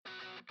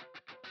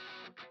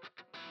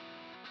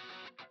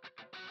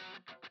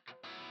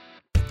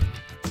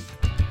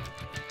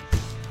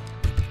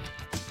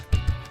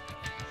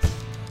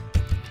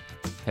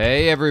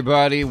Hey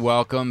everybody,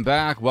 welcome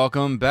back.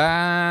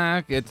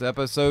 It's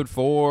episode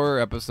 4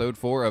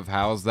 of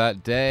How's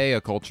That Day,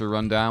 a culture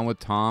rundown with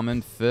Tom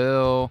and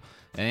Phil.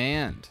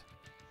 And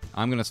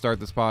I'm going to start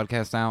this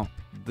podcast out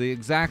the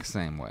exact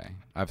same way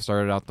I've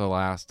started out the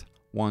last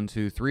 1,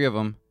 2, 3 of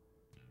them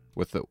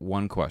with the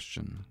one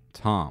question.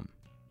 Tom,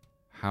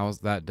 how's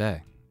that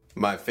day?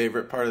 My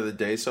favorite part of the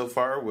day so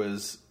far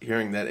was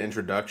hearing that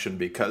introduction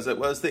because it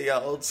was the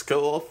old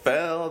school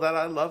Phil that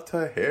I love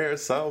to hear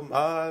so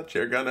much.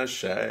 You're gonna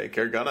shake,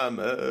 you're gonna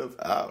move.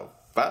 Oh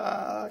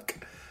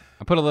fuck!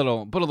 I put a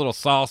little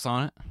sauce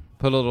on it.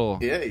 Put a little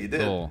Yeah, you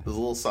did. It was a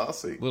little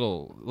saucy.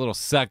 Little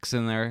sex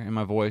in there in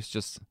my voice.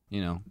 Just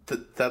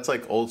That's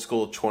like old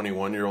school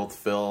 21-year-old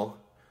Phil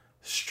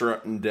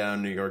strutting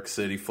down New York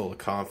City full of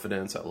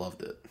confidence. I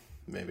loved it.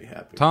 Made me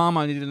happy. Tom,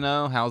 I need to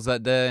know, how's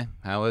that day?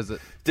 How is it?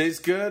 Day's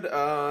good.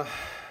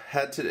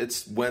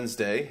 It's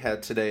Wednesday.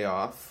 Had today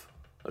off.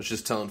 I was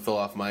just telling Phil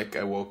off mic.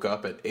 I woke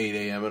up at 8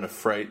 a.m. in a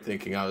fright,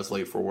 thinking I was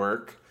late for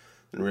work,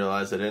 and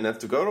realized I didn't have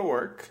to go to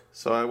work.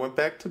 So I went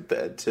back to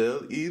bed till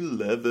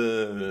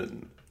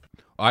 11.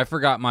 I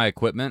forgot my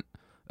equipment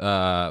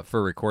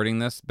for recording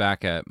this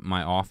back at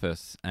my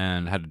office,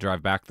 and had to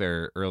drive back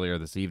there earlier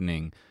this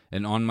evening.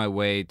 And on my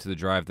way to the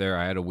drive there,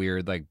 I had a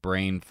weird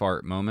brain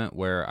fart moment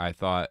where I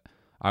thought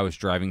I was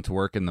driving to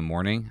work in the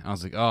morning. I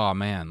was like, "Oh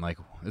man,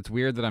 it's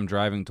weird that I'm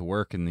driving to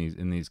work in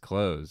these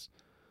clothes.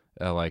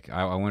 I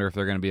wonder if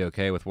they're gonna be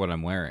okay with what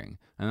I'm wearing."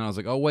 And then I was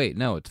like, "Oh wait,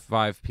 no, it's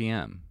 5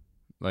 p.m.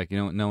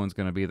 No one's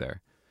gonna be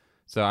there."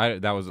 So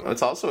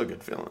That's also a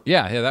good feeling.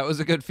 Yeah, that was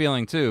a good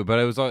feeling too. But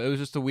it was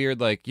just a weird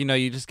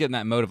you just get in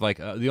that mode of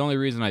the only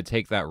reason I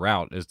take that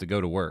route is to go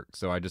to work.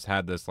 So I just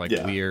had this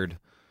weird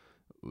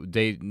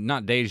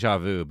not deja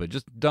vu, but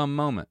just dumb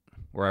moment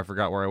where I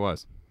forgot where I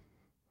was.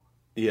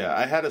 Yeah,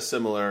 I had a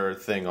similar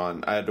thing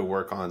I had to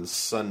work on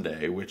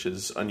Sunday, which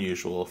is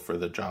unusual for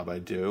the job I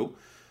do.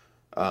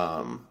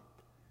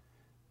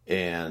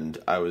 And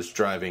I was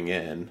driving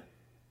in,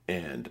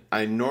 and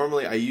I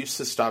used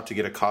to stop to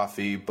get a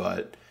coffee,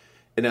 but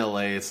in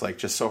LA, it's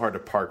just so hard to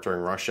park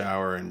during rush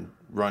hour and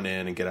run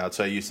in and get out.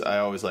 So I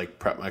always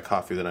prep my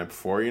coffee the night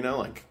before,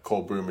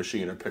 cold brew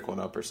machine or pick one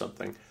up or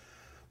something.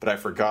 But I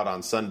forgot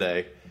on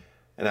Sunday,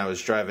 and I was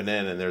driving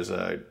in, and there's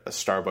a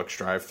Starbucks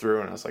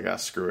drive-thru, and I was like,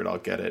 screw it, I'll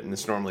get it. And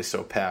it's normally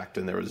so packed,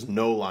 and there was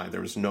no line.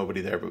 There was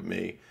nobody there but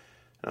me.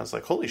 And I was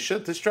like, holy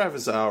shit, this drive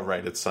is all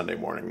right. It's Sunday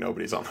morning.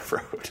 Nobody's on the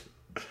road.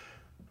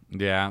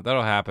 Yeah,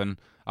 that'll happen.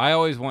 I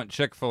always want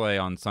Chick-fil-A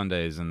on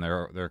Sundays, and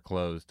they're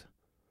closed.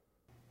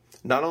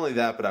 Not only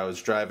that, but I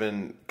was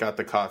driving, got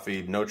the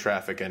coffee, no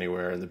traffic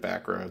anywhere in the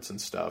back roads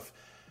and stuff.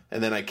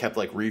 And then I kept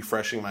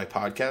refreshing my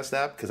podcast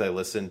app because I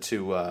listened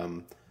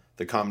to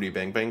the Comedy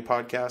Bang Bang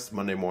podcast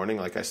Monday morning,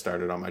 I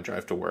started on my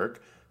drive to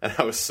work, and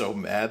I was so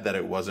mad that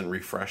it wasn't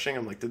refreshing.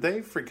 I'm like, did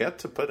they forget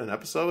to put an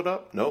episode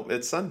up? Nope,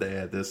 it's Sunday.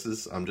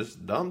 I'm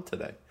just dumb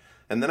today.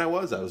 And then I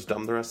was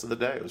dumb the rest of the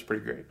day. It was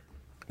pretty great.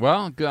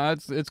 Well,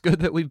 it's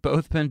good that we've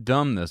both been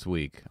dumb this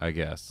week, I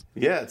guess.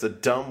 Yeah, it's a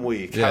dumb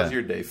week. Yeah. How's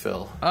your day,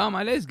 Phil?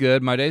 My day's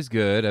good.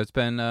 It's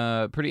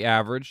been pretty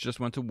average. Just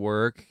went to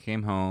work,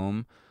 came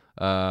home,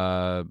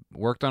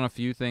 worked on a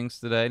few things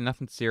today.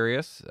 Nothing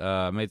serious.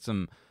 Made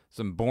some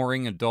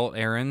boring adult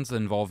errands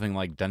involving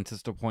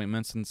dentist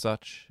appointments and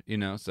such,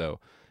 so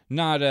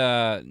not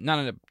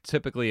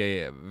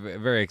typically a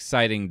very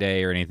exciting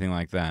day or anything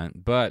like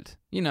that, but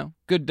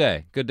good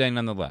day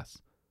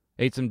nonetheless.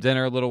 Ate some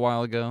dinner a little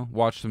while ago,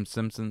 watched some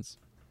Simpsons.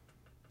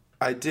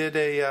 I did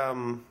I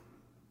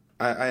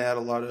had a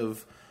lot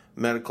of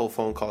medical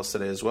phone calls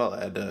today as well.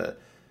 I had to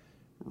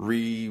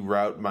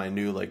reroute my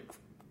new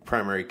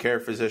primary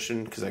care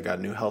physician because I got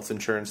new health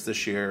insurance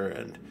this year,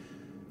 and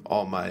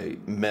all my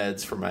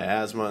meds for my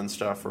asthma and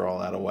stuff are all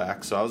out of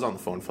whack. So I was on the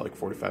phone for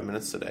 45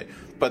 minutes today.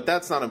 But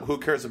that's not who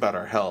cares about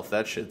our health?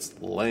 That shit's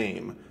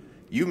lame.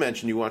 You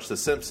mentioned you watched The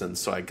Simpsons,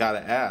 so I gotta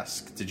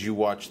ask, did you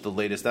watch the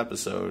latest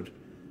episode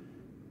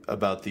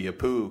about the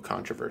Apu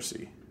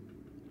controversy?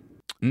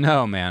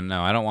 No, man,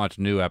 no. I don't watch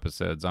new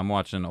episodes. I'm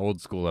watching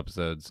old school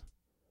episodes.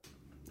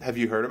 Have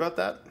you heard about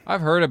that?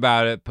 I've heard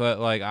about it,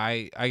 but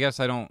I guess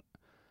I don't.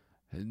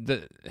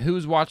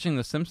 Who's watching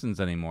The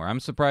Simpsons anymore? I'm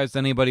surprised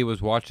anybody was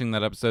watching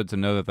that episode to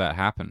know that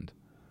happened.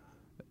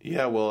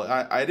 Yeah, well,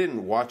 I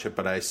didn't watch it,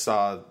 but I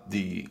saw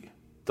the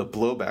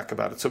blowback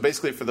about it. So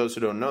basically, for those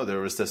who don't know, there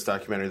was this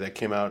documentary that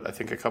came out, I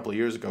think, a couple of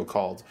years ago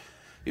called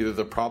either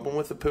The Problem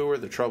with Apu or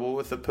The Trouble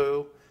with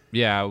Apu.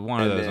 Yeah,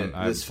 one of those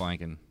I was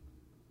flanking.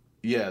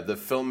 Yeah, the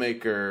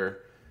filmmaker,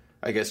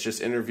 I guess,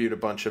 just interviewed a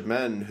bunch of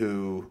men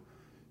who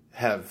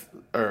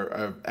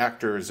are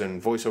actors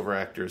and voiceover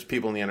actors,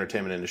 people in the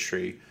entertainment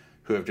industry,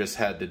 who have just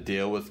had to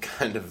deal with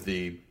kind of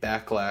the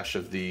backlash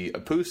of the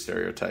Apu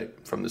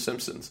stereotype from The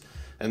Simpsons.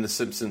 And The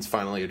Simpsons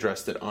finally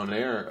addressed it on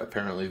air,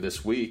 apparently,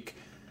 this week,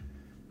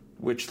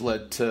 which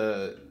led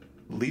to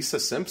Lisa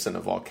Simpson,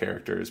 of all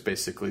characters,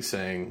 basically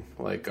saying,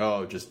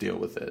 oh, just deal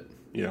with it.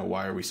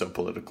 Why are we so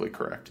politically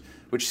correct?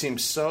 Which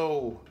seems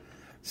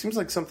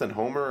like something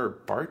Homer or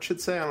Bart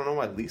should say. I don't know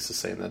why Lisa's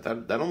saying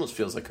that. That almost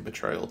feels like a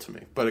betrayal to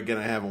me. But again,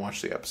 I haven't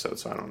watched the episode,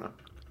 so I don't know.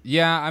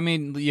 Yeah, I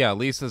mean, yeah,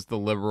 Lisa's the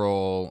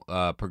liberal,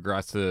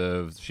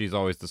 progressive. She's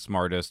always the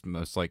smartest,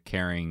 most like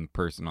caring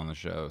person on the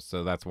show,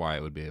 so that's why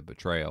it would be a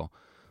betrayal.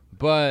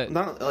 But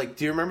Not like,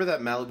 do you remember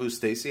that Malibu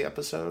Stacy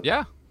episode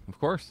yeah, of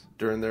course.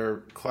 during their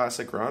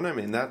classic run? I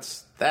mean,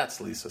 that's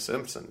Lisa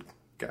Simpson,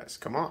 guys.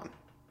 Come on.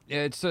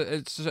 Yeah, it's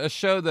a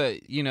show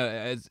that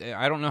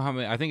I don't know how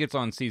many. I think it's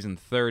on season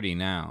 30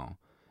 now,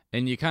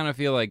 and you kind of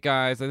feel like,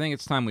 guys, I think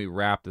it's time we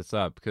wrap this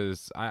up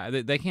because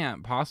they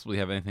can't possibly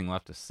have anything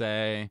left to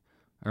say,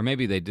 or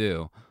maybe they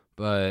do,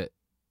 but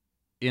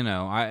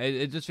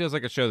it just feels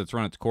like a show that's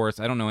run its course.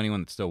 I don't know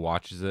anyone that still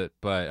watches it,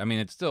 but I mean,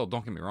 it's still,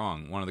 don't get me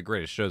wrong, one of the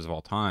greatest shows of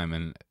all time,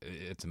 and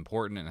it's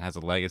important and it has a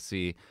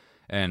legacy,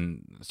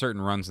 and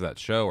certain runs of that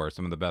show are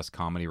some of the best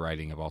comedy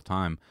writing of all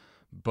time,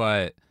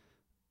 but.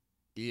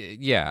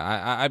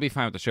 Yeah, I'd be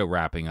fine with the show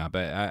wrapping up.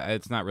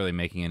 It's not really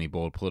making any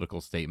bold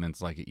political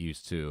statements like it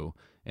used to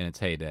in its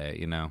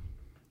heyday.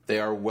 They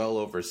are well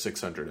over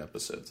 600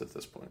 episodes at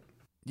this point.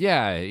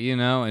 Yeah,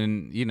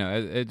 and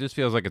it just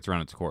feels like it's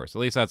run its course. At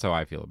least that's how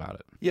I feel about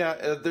it.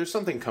 Yeah, there's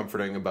something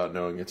comforting about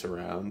knowing it's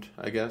around,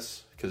 I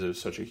guess, because it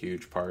was such a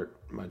huge part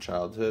of my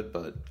childhood,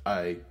 but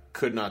I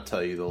could not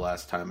tell you the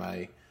last time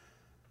I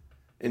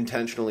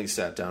intentionally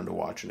sat down to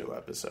watch a new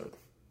episode.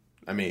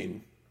 I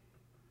mean,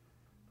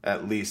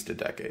 at least a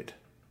decade.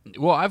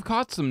 Well, I've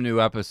caught some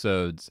new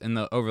episodes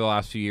over the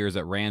last few years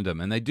at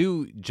random, and they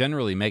do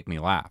generally make me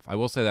laugh. I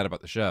will say that about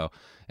the show.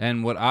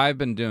 And what I've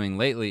been doing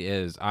lately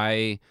is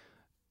I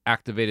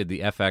activated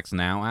the FX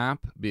Now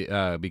app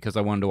because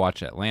I wanted to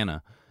watch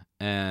Atlanta.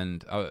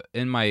 And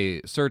in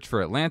my search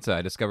for Atlanta,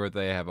 I discovered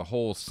they have a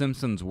whole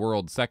Simpsons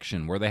World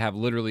section where they have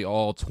literally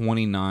all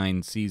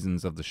 29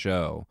 seasons of the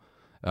show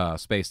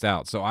spaced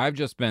out. So I've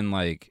just been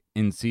like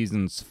in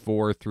seasons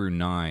 4 through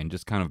 9,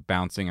 just kind of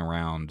bouncing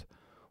around,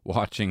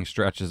 watching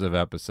stretches of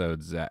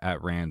episodes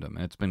at random.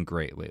 And it's been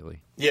great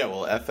lately. Yeah,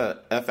 well,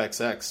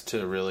 FXX,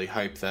 to really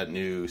hype that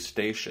new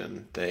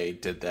station, they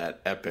did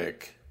that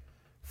epic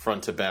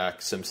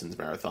front-to-back Simpsons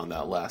marathon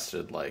that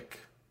lasted like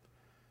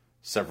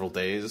several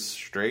days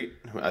straight.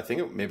 I think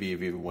it maybe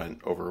even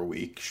went over a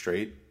week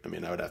straight. I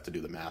mean, I would have to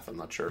do the math. I'm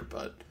not sure,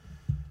 but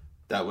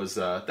that was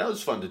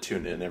fun to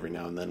tune in every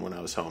now and then when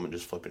I was home and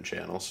just flipping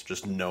channels,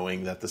 just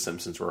knowing that The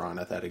Simpsons were on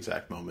at that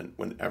exact moment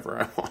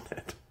whenever I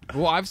wanted.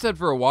 Well, I've said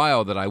for a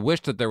while that I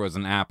wish that there was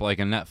an app like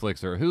a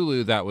Netflix or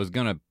Hulu that was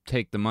going to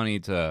take the money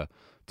to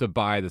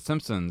buy The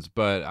Simpsons,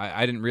 but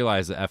I didn't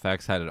realize that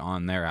FX had it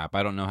on their app.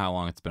 I don't know how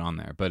long it's been on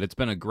there, but it's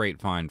been a great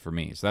find for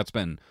me. So that's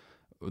been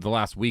the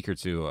last week or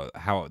two,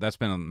 how that's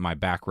been my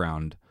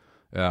background,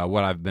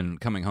 what I've been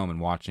coming home and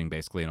watching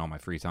basically in all my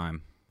free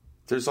time.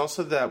 There's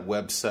also that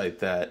website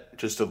that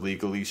just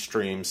illegally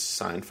streams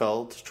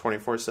Seinfeld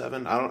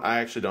 24/7. I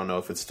actually don't know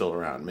if it's still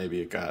around. Maybe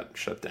it got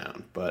shut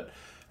down. But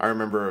I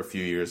remember a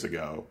few years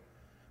ago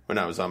when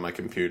I was on my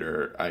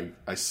computer,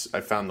 I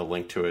found the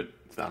link to it.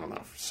 I don't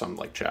know, some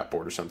like chat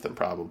board or something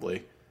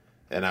probably.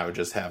 And I would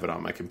just have it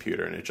on my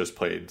computer and it just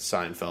played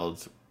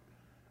Seinfeld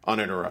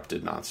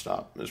uninterrupted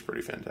nonstop. It was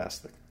pretty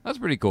fantastic. That's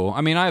pretty cool.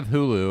 I mean, I have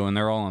Hulu and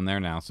they're all on there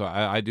now. So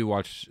I do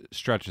watch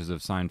stretches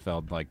of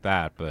Seinfeld like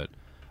that, but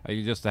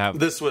I just have.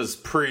 This was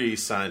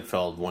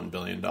pre-Seinfeld $1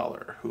 billion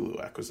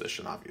Hulu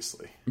acquisition,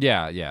 obviously.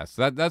 Yeah.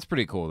 So that's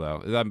pretty cool,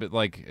 though.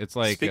 It's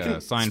like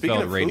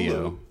Seinfeld of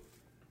radio. Hulu,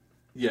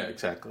 yeah,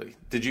 exactly.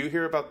 Did you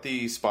hear about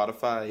the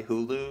Spotify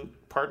Hulu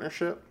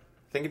partnership?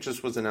 I think it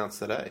just was announced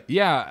today.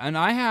 Yeah, and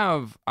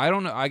I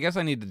don't know. I guess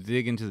I need to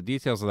dig into the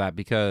details of that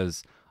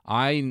because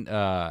I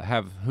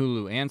have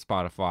Hulu and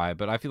Spotify,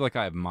 but I feel like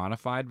I have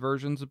modified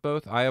versions of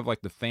both. I have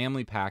like the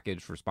family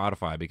package for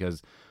Spotify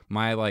because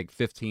my like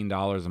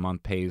 $15 a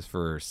month pays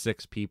for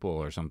 6 people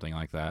or something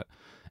like that.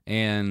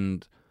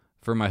 And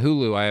for my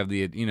Hulu, I have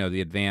the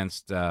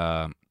advanced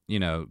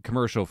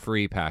commercial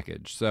free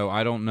package. So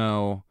I don't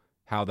know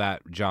how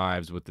that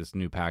jives with this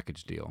new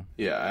package deal.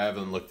 Yeah, I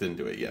haven't looked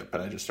into it yet,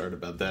 but I just started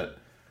about that.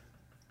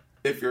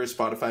 If you're a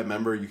Spotify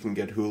member, you can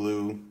get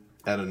Hulu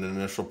at an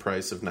initial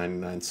price of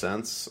 99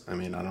 cents. I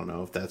mean, I don't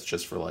know if that's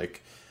just for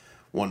like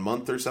 1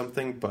 month or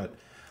something, but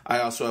I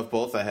also have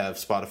both. I have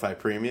Spotify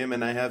Premium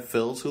and I have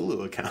Phil's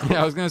Hulu account.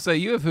 Yeah, I was going to say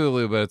you have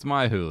Hulu, but it's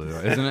my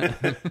Hulu,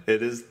 isn't it?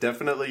 It is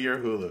definitely your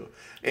Hulu.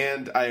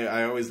 And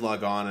I always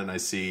log on and I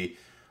see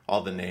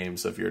all the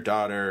names of your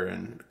daughter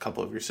and a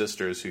couple of your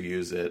sisters who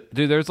use it.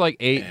 Dude, there's like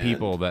 8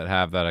 people that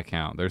have that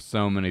account. There's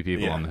so many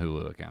people on the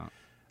Hulu account.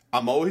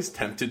 I'm always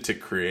tempted to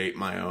create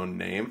my own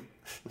name,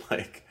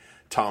 like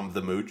Tom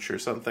the Mooch or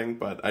something,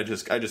 but I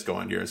just go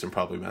on yours and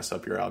probably mess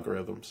up your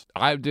algorithms.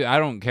 I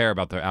don't care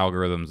about their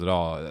algorithms at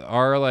all.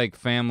 Our like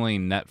family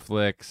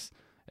Netflix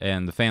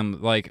and the family,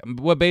 like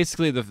what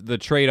basically the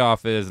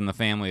trade-off is in the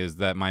family is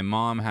that my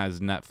mom has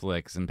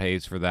Netflix and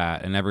pays for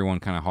that, and everyone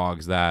kind of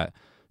hogs that.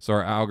 So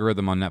our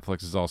algorithm on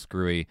Netflix is all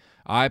screwy.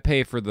 I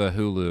pay for the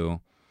Hulu,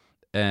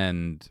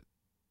 and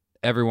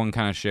everyone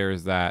kind of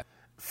shares that.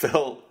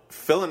 Phil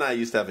and I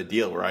used to have a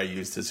deal where I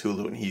used his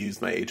Hulu and he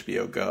used my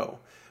HBO Go.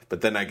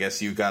 But then I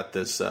guess you got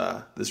this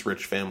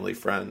rich family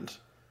friend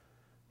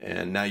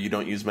And now you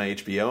don't use my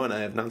HBO, and I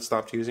have not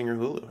stopped using your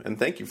Hulu. And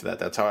thank you for that.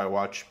 That's how I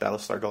watch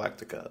Battlestar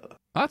Galactica.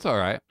 That's all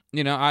right.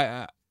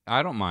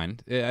 I don't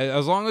mind.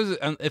 As long as,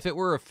 if it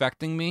were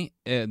affecting me,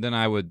 then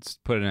I would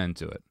put an end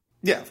to it.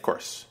 Yeah, of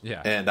course.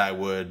 Yeah. And I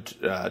would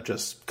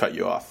just cut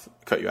you out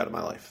of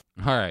my life.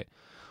 All right.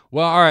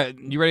 Well, all right.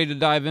 You ready to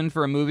dive in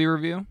for a movie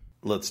review?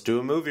 Let's do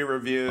a movie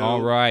review.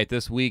 All right.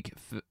 This week,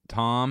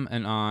 Tom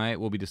and I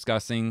will be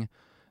discussing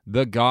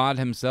the God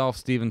himself,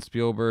 Steven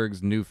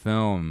Spielberg's new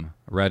film,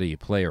 Ready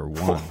Player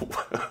One.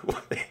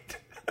 Wait.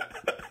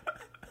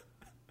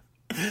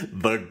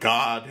 The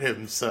God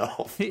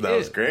himself. That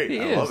was great.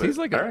 I love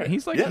it.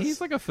 He's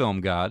like a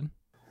film god.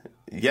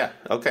 Yeah.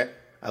 Okay.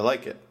 I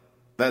like it.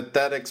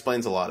 That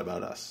explains a lot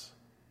about us.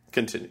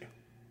 Continue.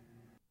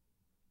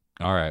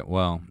 All right.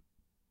 Well,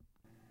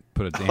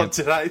 put a damn.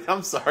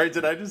 I'm sorry.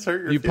 Did I just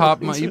hurt your? You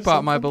popped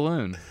my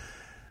balloon.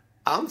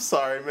 I'm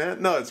sorry,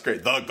 man. No, it's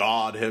great. The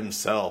God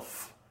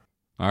himself.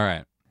 All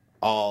right.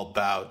 All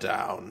bow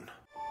down.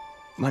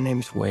 My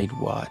name's Wade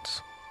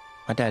Watts.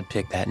 My dad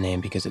picked that name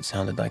because it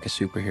sounded like a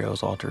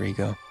superhero's alter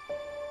ego,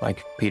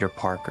 like Peter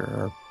Parker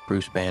or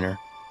Bruce Banner.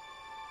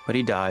 But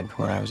he died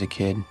when I was a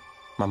kid.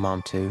 My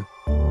mom, too.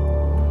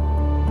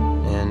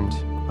 And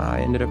I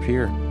ended up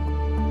here.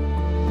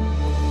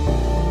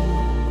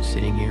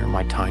 Sitting here in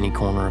my tiny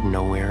corner of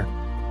nowhere.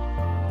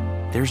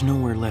 There's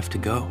nowhere left to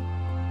go.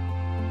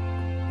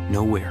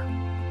 Nowhere.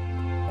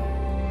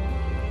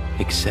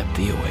 Except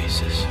the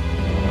Oasis.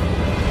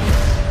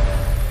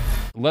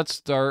 Let's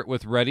start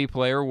with Ready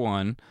Player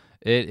One.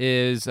 It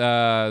is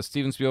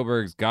Steven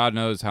Spielberg's God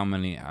knows how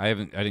many. I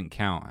didn't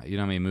count. You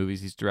know how many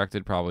movies he's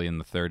directed? Probably in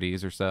the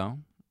 30s or so.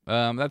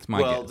 That's my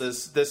guess. Well,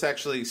 this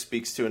actually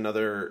speaks to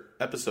another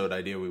episode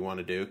idea we want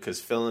to do,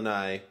 because Phil and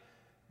I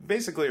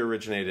basically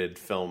originated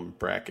film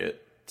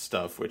bracket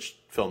stuff, which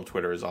film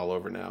Twitter is all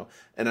over now.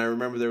 And I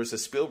remember there was a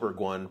Spielberg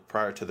one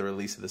prior to the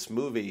release of this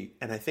movie,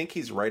 and I think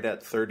he's right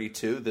at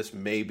 32. This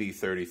may be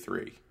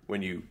 33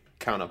 when you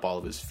count up all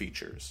of his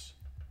features.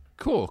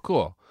 Cool.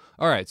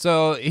 All right,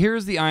 so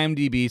here's the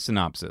IMDb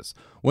synopsis.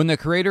 When the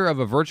creator of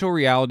a virtual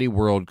reality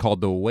world called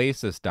the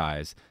Oasis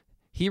dies,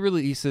 he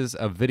releases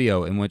a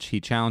video in which he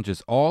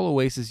challenges all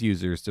Oasis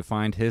users to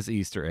find his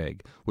Easter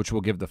egg, which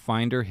will give the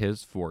finder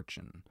his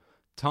fortune.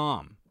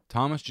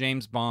 Thomas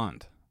James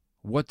Bond,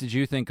 what did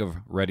you think of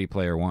Ready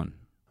Player One?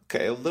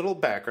 Okay, a little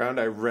background.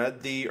 I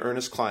read the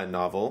Ernest Cline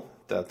novel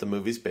that the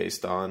movie's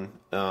based on.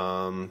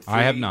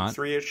 I have not.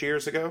 3-ish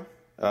years ago.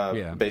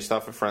 Based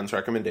off a friend's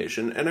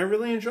recommendation, and I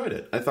really enjoyed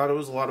it. I thought it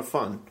was a lot of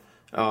fun.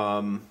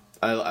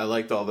 I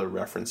liked all the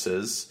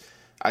references.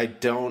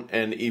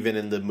 And even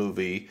in the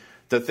movie,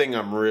 the thing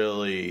I'm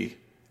really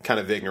kind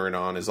of ignorant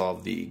on is all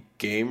of the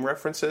game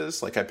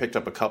references. Like, I picked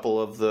up a couple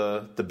of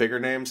the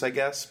bigger names, I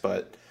guess,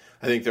 but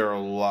I think there are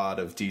a lot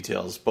of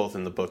details, both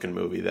in the book and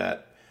movie,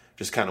 that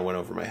just kind of went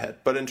over my head.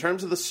 But in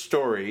terms of the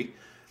story,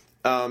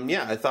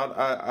 I thought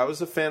I was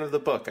a fan of the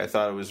book. I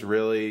thought it was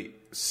really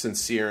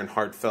sincere and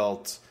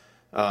heartfelt.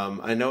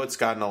 I know it's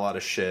gotten a lot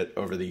of shit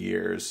over the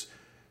years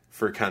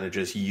for kind of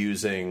just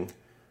using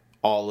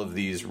all of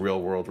these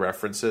real world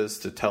references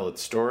to tell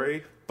its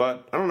story,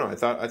 but I don't know.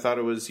 I thought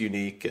it was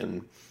unique,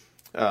 and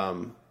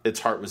its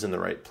heart was in the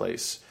right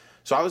place.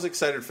 So I was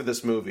excited for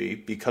this movie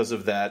because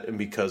of that, and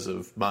because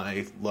of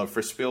my love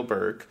for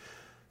Spielberg.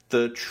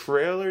 The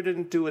trailer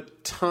didn't do a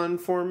ton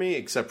for me,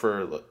 except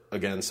for,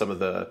 again, some of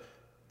the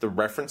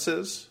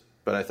references,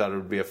 but I thought it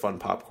would be a fun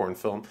popcorn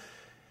film.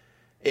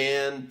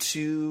 And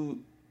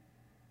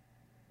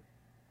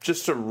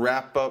just to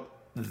wrap up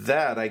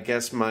that, I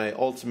guess my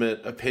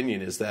ultimate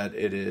opinion is that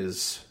it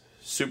is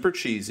super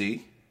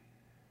cheesy,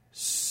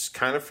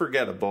 kind of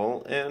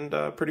forgettable, and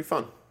pretty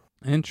fun.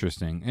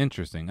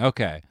 Interesting.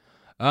 Okay.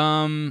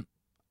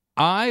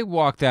 I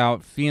walked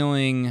out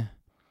feeling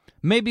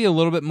maybe a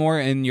little bit more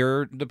in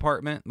your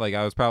department. Like,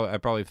 I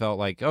probably felt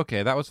like,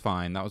 okay, that was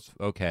fine. That was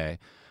okay.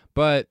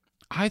 But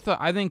I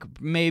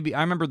think maybe,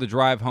 I remember the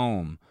drive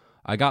home.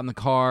 I got in the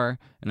car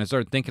and I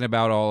started thinking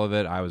about all of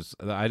it.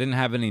 I didn't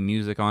have any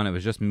music on. It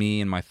was just me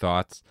and my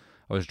thoughts.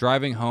 I was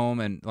driving home,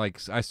 and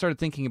I started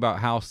thinking about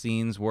how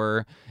scenes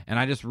were, and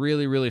I just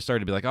really, really started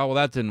to be like, oh, well,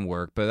 that didn't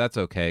work, but that's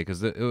okay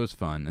because it was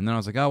fun. And then I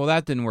was like, oh, well,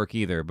 that didn't work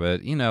either,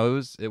 but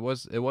it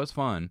was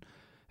fun.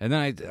 And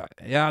then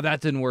that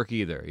didn't work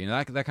either.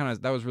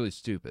 That was really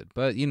stupid.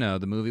 But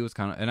the movie was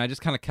kind of, and I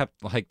just kind of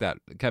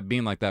kept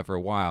being like that for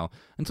a while,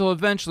 until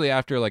eventually,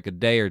 after like a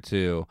day or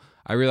two,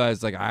 I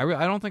realized I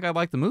don't think I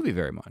liked the movie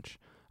very much.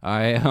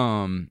 I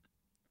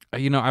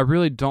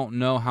really don't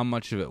know how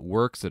much of it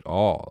works at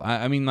all.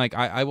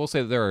 I will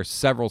say that there are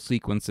several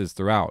sequences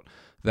throughout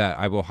that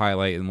I will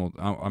highlight, and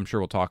I'm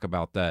sure we'll talk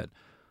about, that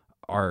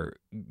are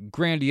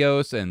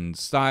grandiose and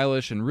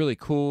stylish and really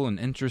cool and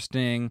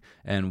interesting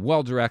and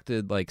well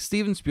directed. Like,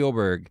 Steven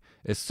Spielberg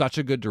is such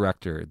a good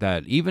director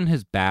that even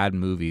his bad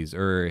movies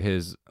or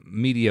his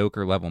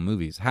mediocre level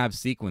movies have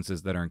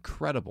sequences that are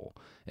incredible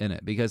in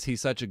it, because he's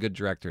such a good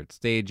director at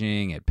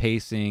staging, at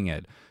pacing,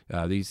 at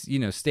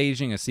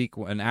staging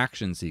an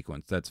action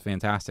sequence that's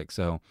fantastic.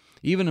 So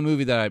even a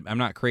movie that I'm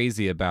not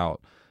crazy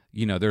about,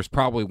 there's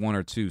probably one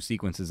or two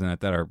sequences in it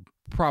that are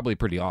probably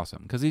pretty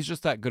awesome because he's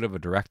just that good of a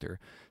director.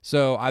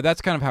 So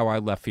that's kind of how I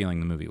left feeling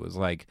the movie was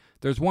like,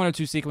 there's one or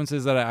two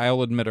sequences that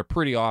I'll admit are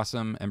pretty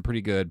awesome and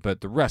pretty good,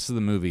 but the rest of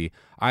the movie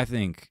I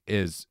think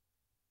is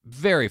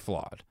very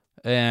flawed.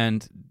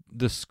 And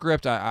the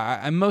script,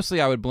 I mostly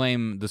I would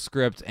blame the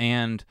script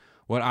and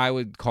what I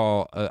would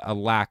call a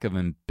lack of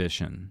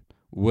ambition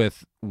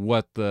with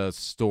what the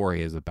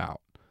story is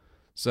about.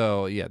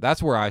 So yeah,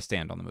 that's where I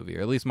stand on the movie,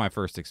 or at least my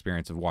first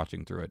experience of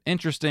watching through it.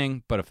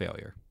 Interesting, but a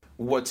failure.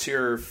 What's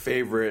your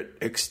favorite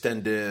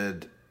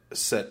extended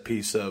set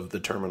piece of The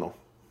Terminal?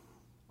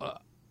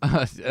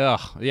 Yeah,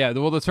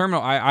 well, The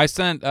Terminal, I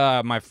sent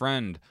my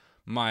friend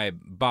my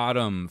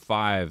bottom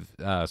 5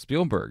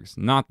 Spielbergs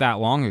not that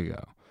long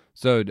ago.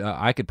 So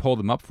I could pull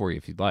them up for you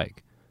if you'd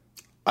like.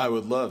 I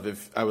would love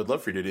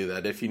for you to do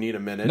that. If you need a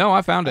minute. No,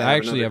 I found it. I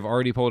actually have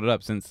already pulled it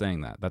up since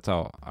saying that. That's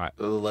all. Right.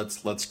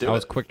 Let's do it. I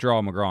was quick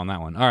draw McGraw on that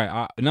one. All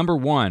right, number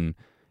 1.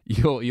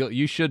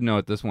 You should know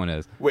what this one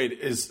is. Wait,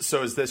 is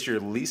this your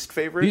least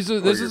favorite?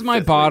 This is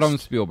my bottom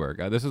least? Spielberg.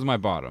 This is my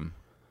bottom.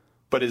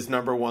 But is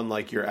number 1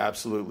 like your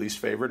absolute least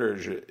favorite, or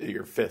is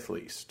your 5th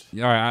least?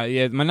 All right,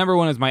 yeah, my number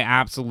 1 is my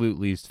absolute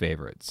least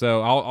favorite.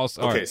 So I'll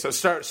okay. Right. So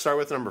start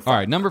with number 5. All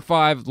right, number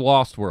 5,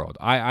 Lost World.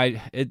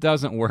 It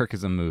doesn't work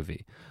as a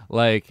movie.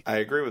 Like, I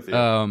agree with you.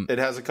 It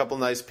has a couple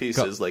nice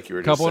pieces, like you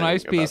were just saying. Couple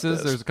nice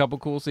pieces. There's a couple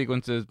cool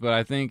sequences, but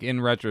I think in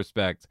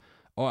retrospect,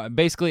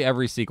 basically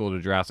every sequel to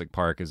Jurassic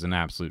Park is an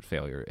absolute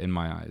failure in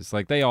my eyes.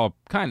 Like, they all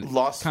kind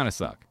of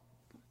suck.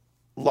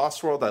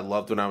 Lost World I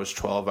loved when I was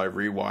 12. I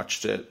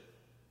rewatched it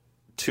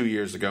 2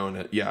 years ago, and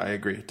I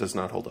agree. It does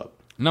not hold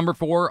up. Number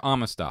 4,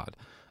 Amistad.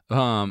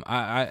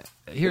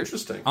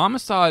 Interesting.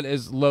 Amistad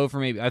is low for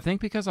me. I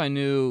think because I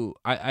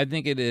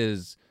think it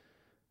is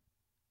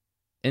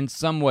in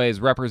some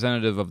ways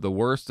representative of the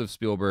worst of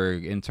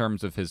Spielberg in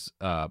terms of his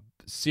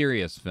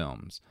serious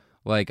films.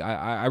 Like,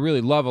 I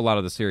really love a lot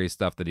of the serious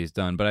stuff that he's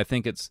done, but I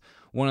think it's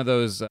one of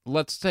those,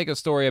 let's take a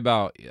story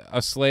about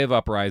a slave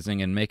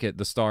uprising and make it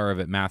the star of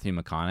it Matthew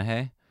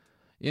McConaughey.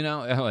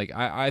 Like,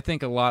 I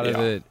think a lot of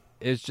it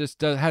is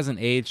just hasn't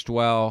aged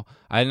well.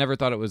 I never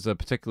thought it was a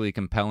particularly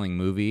compelling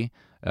movie.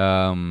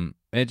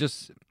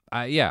 It's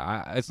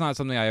not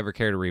something I ever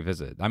care to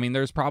revisit. I mean,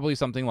 there's probably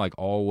something like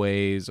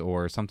Always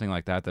or something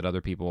like that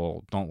other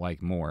people don't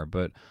like more.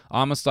 But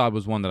Amistad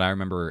was one that I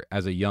remember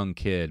as a young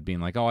kid being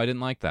like, oh, I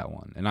didn't like that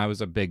one. And I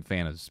was a big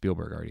fan of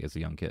Spielberg already as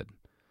a young kid.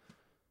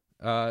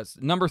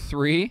 Number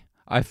 3,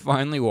 I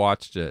finally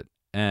watched it.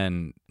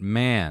 And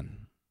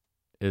man,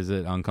 is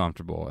it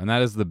uncomfortable. And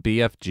that is the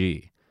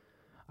BFG.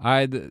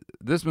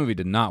 This movie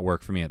did not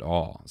work for me at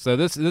all. So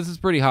this is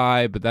pretty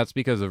high, but that's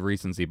because of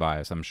recency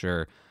bias, I'm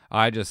sure.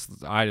 I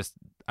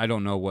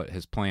don't know what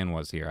his plan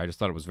was here. I just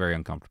thought it was very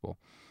uncomfortable.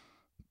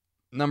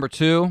 Number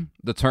 2,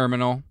 The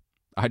Terminal.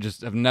 I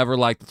just have never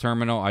liked The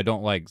Terminal. I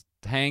don't like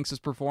Hanks'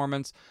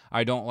 performance.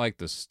 I don't like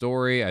the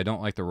story. I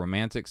don't like the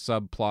romantic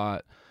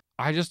subplot.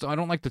 I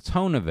don't like the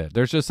tone of it.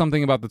 There's just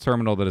something about The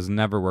Terminal that has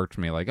never worked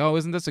for me. Like, oh,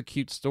 isn't this a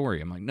cute story?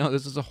 I'm like, no,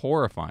 this is a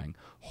horrifying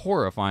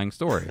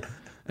story.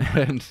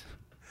 And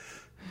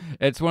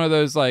it's one of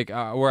those like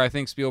where I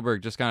think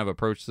Spielberg just kind of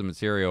approached the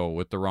material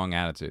with the wrong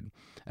attitude.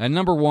 And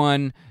number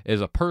 1 is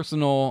a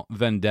personal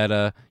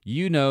vendetta.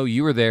 You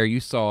were there,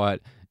 you saw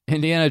it.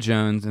 Indiana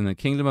Jones and the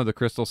Kingdom of the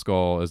Crystal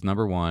Skull is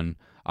number 1.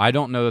 I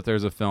don't know that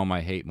there's a film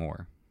I hate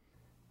more.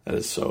 That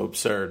is so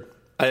absurd.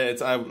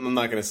 I'm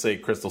not going to say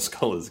Crystal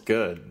Skull is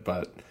good,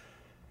 but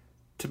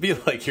to be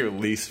like your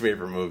least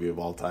favorite movie of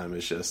all time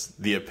is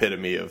just the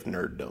epitome of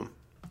nerddom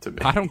to me.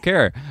 I don't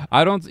care.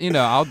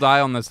 I'll die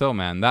on this hill,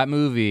 man. That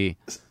movie,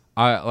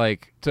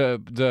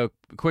 to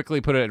quickly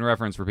put it in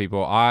reference for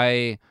people,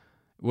 I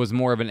was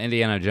more of an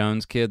Indiana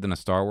Jones kid than a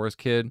Star Wars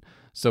kid.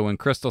 So when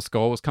Crystal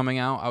Skull was coming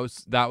out,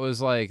 that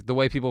was like the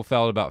way people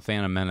felt about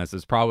Phantom Menace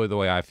is probably the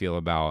way I feel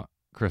about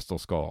Crystal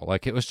Skull.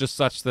 Like, it was just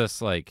such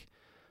this like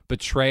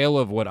betrayal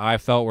of what I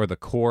felt were the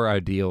core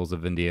ideals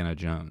of Indiana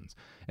Jones.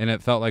 And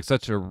it felt like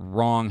such a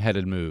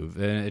wrong-headed move.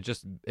 And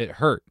it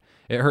hurt.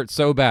 It hurt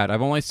so bad.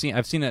 I've seen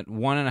it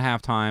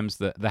 1.5 times.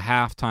 The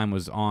halftime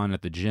was on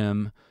at the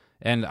gym.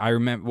 And I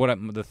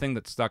remember the thing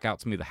that stuck out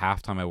to me the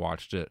halftime I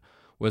watched it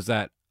was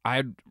that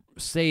I'd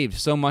saved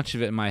so much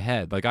of it in my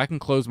head. Like, I can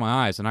close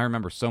my eyes and I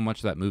remember so much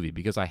of that movie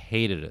because I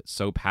hated it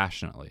so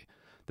passionately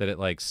that it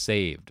like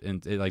saved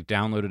and it like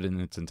downloaded in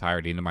its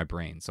entirety into my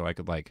brain so I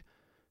could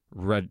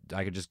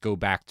I could just go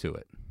back to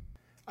it.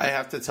 I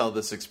have to tell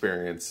this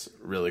experience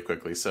really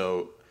quickly.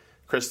 So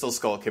Crystal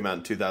Skull came out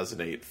in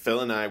 2008. Phil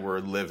and I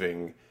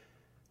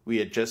we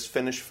had just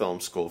finished film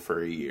school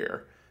for a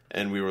year,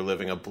 and we were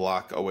living a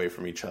block away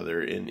from each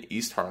other in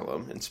East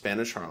Harlem, in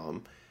Spanish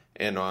Harlem.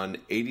 And on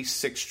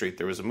 86th Street,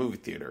 there was a movie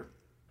theater.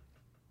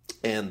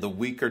 And the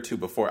week or two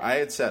before, I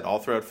had said all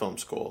throughout film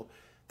school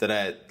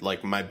that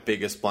my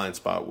biggest blind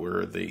spot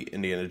were the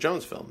Indiana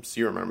Jones films.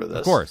 You remember this?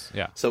 Of course,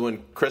 yeah. So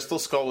when Crystal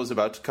Skull was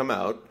about to come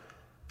out,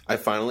 I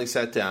finally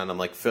sat down. I'm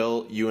like,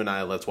 Phil, you and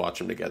I, let's watch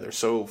them together.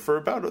 So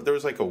there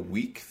was like a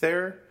week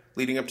there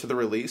leading up to the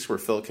release where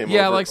Phil came over?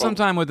 Yeah, like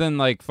sometime within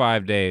like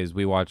 5 days,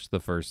 we watched the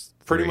first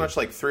Pretty 3. much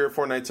like 3 or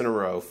 4 nights in a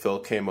row, Phil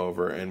came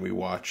over and we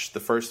watched the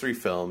first 3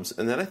 films,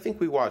 and then I think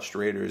we watched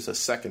Raiders a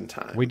second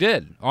time. We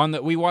did.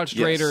 We watched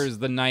Yes. Raiders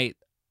the night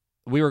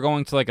we were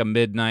going to like a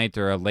midnight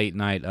or a late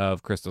night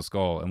of Crystal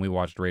Skull, and we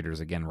watched Raiders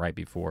again right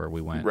before we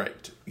went.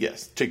 Right.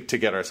 Yes. To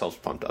get ourselves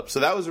pumped up.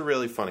 So that was a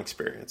really fun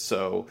experience.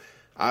 So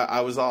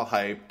I was all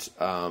hyped.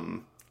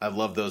 I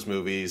love those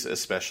movies,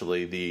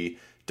 especially the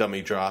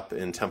dummy drop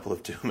in Temple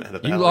of Doom.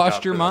 You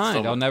lost your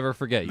mind. I'll never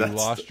forget. You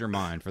lost your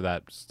mind for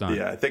that stunt.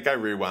 Yeah, I think I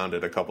rewound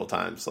it a couple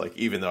times, like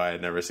even though I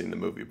had never seen the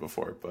movie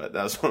before. But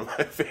that was one of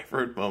my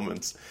favorite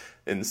moments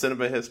in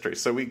cinema history.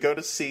 So we go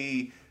to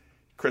see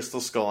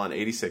Crystal Skull on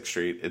 86th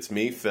Street. It's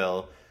me,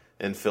 Phil,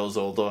 and Phil's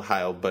old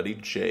Ohio buddy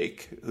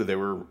Jake, who they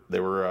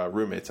were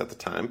roommates at the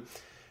time.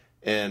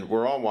 And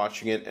we're all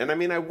watching it. And I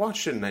mean, I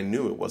watched it and I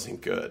knew it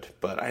wasn't good,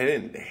 but I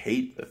didn't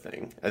hate the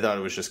thing. I thought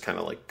it was just kind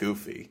of like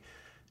goofy.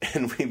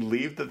 And we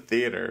leave the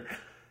theater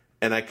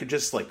and I could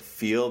just like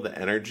feel the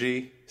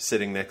energy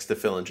sitting next to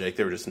Phil and Jake.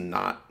 They were just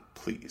not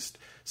pleased.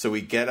 So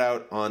we get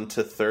out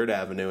onto 3rd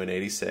Avenue and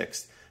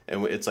 86th,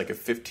 and it's like a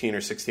 15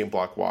 or 16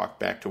 block walk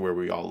back to where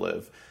we all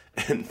live.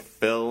 And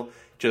Phil,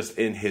 just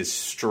in his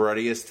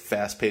struttiest,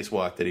 fast-paced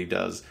walk that he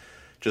does,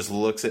 just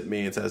looks at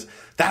me and says,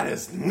 "That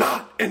is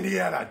not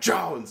Indiana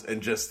Jones,"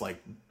 and just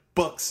like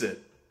books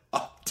it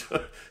up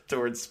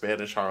towards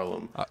Spanish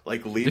Harlem,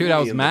 like leaving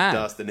me in the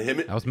dust. And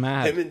I was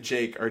mad. Him and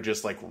Jake are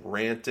just like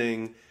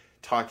ranting,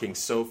 talking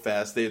so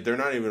fast. They're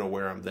not even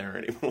aware I'm there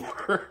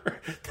anymore.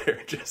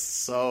 They're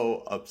just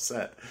so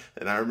upset.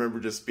 And I remember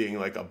just being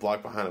like a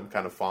block behind them,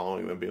 kind of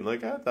following them, being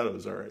like, I thought it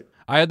was all right.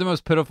 I had the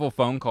most pitiful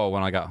phone call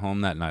when I got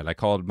home that night. I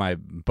called my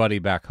buddy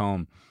back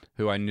home,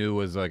 who I knew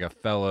was like a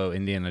fellow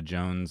Indiana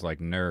Jones like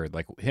nerd.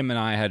 Like him and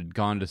I had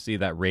gone to see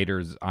that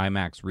Raiders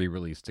IMAX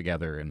re-release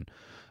together, and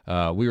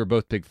we were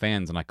both big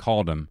fans. And I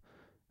called him,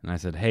 and I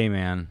said, "Hey,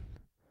 man,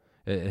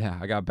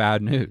 I got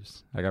bad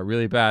news. I got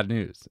really bad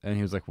news." And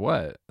he was like,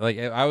 "What?" Like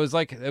I was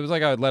like, it was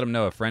like I would let him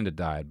know a friend had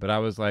died, but I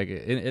was like,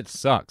 it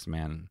sucks,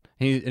 man.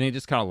 He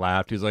just kind of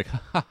laughed. He was like,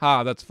 "Ha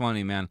ha, that's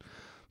funny, man.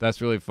 That's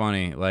really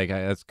funny. Like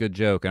that's a good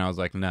joke." And I was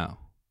like, no,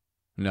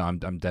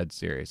 I'm dead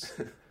serious.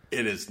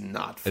 It is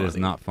not funny. It is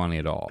not funny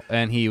at all.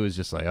 And he was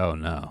just like, "Oh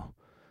no."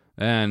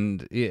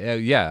 And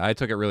yeah, I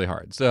took it really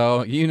hard.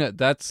 So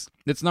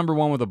it's number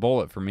 1 with a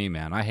bullet for me,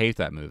 man. I hate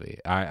that movie.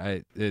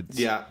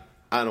 Yeah,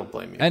 I don't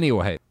blame you.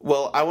 Anyway,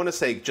 well, I want to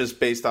say just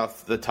based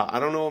off the top, I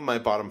don't know what my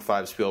bottom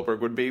 5 Spielberg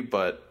would be,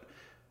 but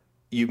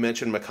you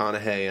mentioned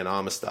McConaughey and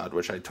Amistad,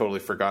 which I totally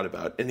forgot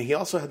about, and he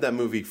also had that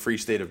movie Free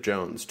State of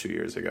Jones 2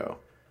 years ago.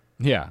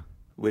 Yeah,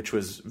 which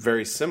was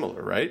very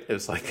similar, right? It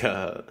was like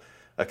a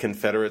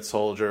Confederate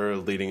soldier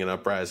leading an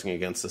uprising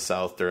against the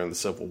South during the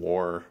Civil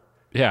War.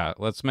 Yeah,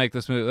 let's make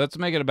this movie. Let's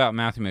make it about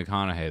Matthew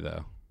McConaughey,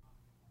 though.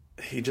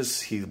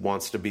 He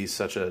wants to be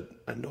such a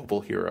noble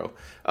hero.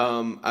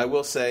 I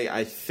will say,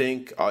 I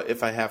think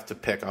if I have to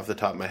pick off the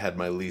top of my head,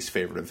 my least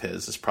favorite of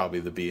his is probably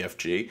the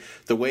BFG.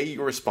 The way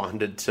you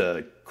responded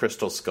to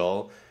Crystal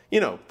Skull,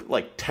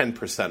 like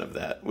 10% of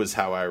that was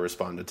how I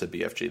responded to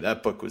BFG.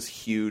 That book was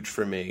huge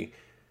for me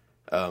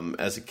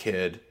as a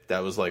kid.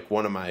 That was like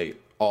one of my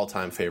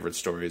all-time favorite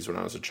stories when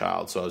I was a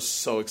child. So I was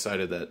so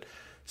excited that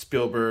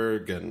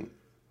Spielberg and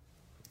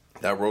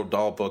that Roald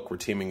Dahl book were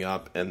teaming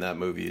up, and that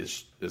movie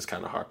is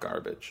kind of hot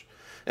garbage.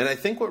 And I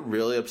think what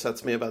really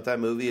upsets me about that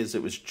movie is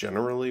it was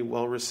generally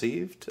well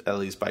received, at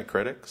least by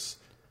critics.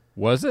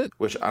 Was it?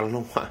 Which I don't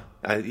know why.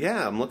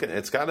 I'm looking.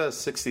 It's got a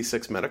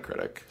 66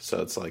 Metacritic,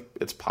 so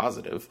it's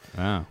positive.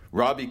 Oh.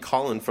 Robbie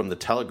Collin from The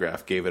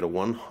Telegraph gave it a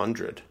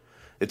 100.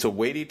 It's a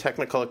weighty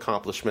technical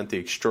accomplishment, the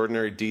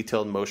extraordinary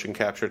detailed motion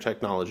capture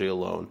technology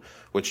alone,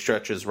 which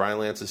stretches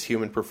Rylance's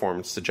human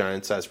performance to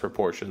giant-sized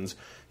proportions,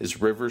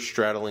 is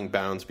river-straddling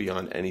bounds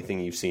beyond anything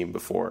you've seen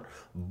before.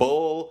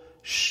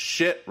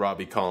 Bullshit,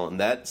 Robbie Collin.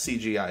 That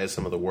CGI is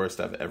some of the worst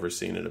I've ever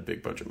seen in a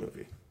big-budget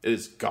movie. It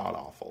is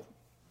god-awful.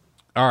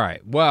 All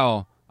right.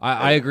 Well,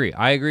 I agree.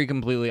 I agree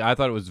completely. I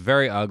thought it was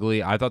very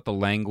ugly. I thought the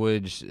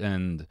language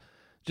and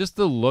just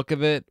the look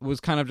of it was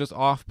kind of just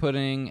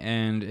off-putting,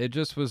 and it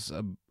just was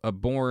a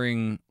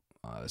boring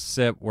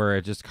sip where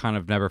it just kind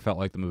of never felt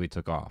like the movie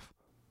took off.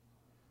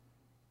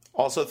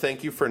 Also,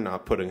 thank you for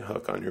not putting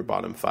Hook on your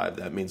bottom 5.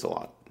 That means a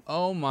lot.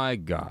 Oh my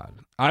God.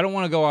 I don't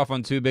want to go off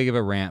on too big of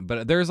a rant,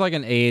 but there's like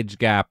an age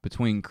gap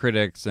between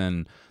critics,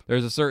 and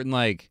there's a certain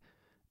like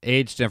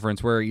age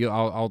difference where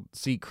I'll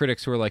see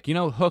critics who are like,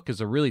 Hook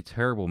is a really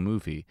terrible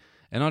movie.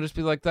 And I'll just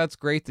be like, that's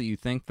great that you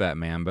think that,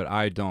 man, but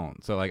I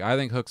don't. So like I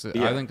think Hook's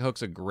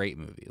a great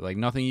movie. Like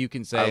nothing you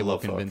can say will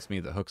convince me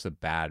that Hook's a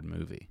bad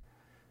movie.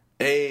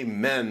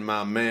 Amen,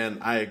 my man.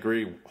 I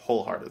agree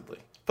wholeheartedly.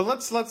 But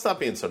let's stop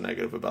being so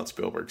negative about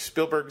Spielberg.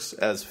 Spielberg's,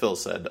 as Phil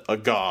said, a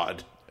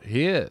god.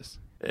 He is.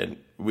 And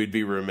we'd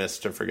be remiss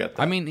to forget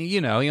that. I mean, he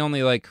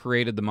only like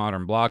created the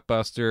modern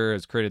blockbuster,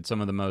 has created some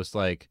of the most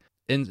like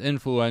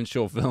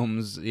influential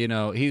films.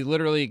 He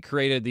literally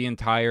created the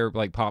entire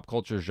like pop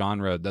culture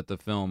genre that the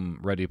film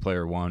Ready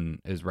Player One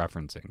is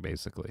referencing,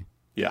 basically.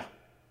 Yeah.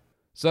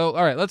 So,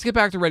 all right, let's get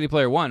back to Ready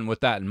Player One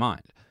with that in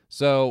mind.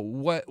 So,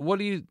 what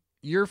do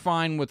you're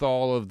fine with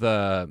all of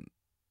the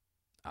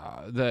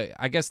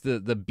I guess the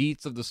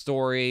beats of the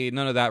story?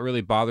 None of that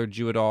really bothered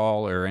you at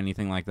all, or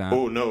anything like that?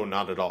 Oh no,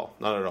 not at all,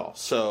 not at all.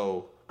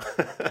 So,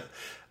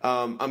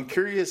 I'm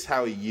curious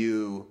how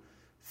you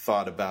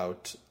thought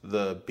about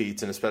the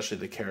beats and especially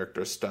the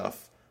character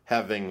stuff,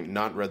 having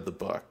not read the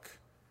book.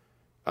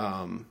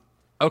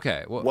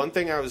 Okay. Well, one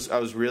thing I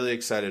was really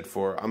excited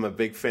for. I'm a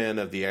big fan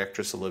of the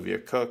actress Olivia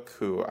Cooke,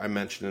 who I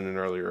mentioned in an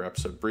earlier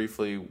episode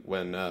briefly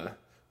when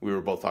we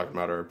were both talking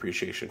about our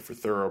appreciation for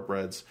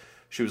Thoroughbreds.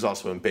 She was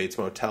also in Bates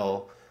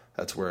Motel.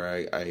 That's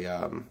where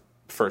I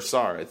first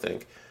saw her, I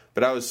think.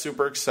 But I was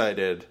super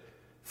excited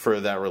for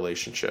that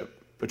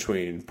relationship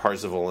between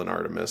Parzival and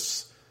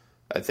Artemis.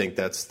 I think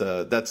that's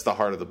the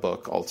heart of the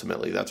book.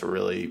 Ultimately, that's what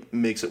really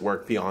makes it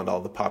work beyond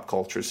all the pop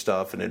culture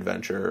stuff and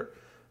adventure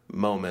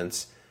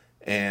moments.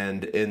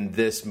 And in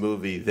this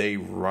movie, they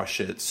rush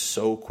it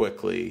so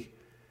quickly.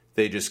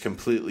 They just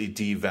completely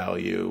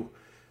devalue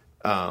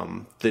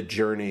the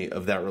journey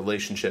of that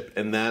relationship.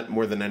 And that,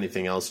 more than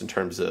anything else, in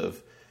terms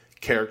of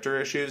character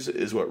issues,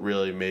 is what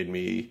really made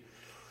me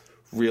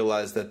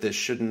realize that this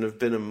shouldn't have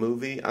been a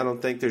movie. I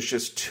don't think there's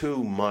just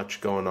too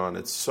much going on.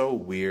 It's so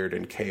weird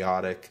and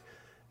chaotic.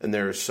 And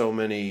there are so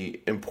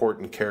many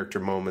important character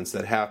moments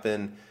that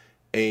happen.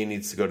 A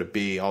needs to go to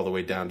B all the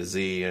way down to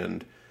Z.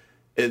 And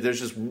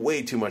there's just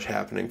way too much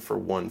happening for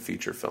one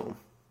feature film.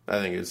 I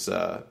think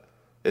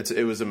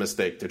it was a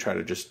mistake to try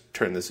to just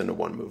turn this into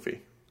one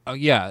movie.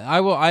 Yeah,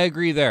 I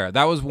agree there.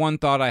 That was one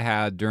thought I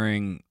had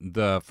during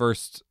the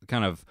first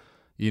kind of,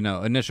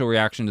 initial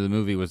reaction to the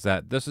movie, was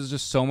that this is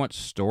just so much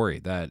story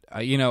that,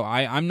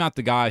 I'm not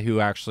the guy who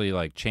actually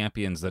like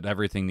champions that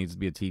everything needs to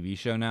be a TV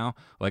show now.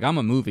 Like, I'm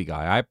a movie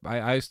guy.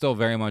 I still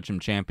very much am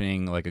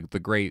championing like the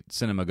great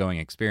cinema going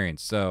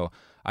experience. So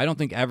I don't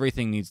think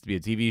everything needs to be a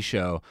TV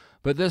show,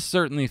 but this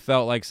certainly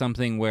felt like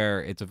something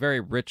where it's a very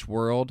rich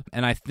world.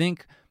 And I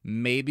think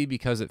maybe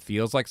because it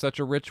feels like such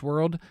a rich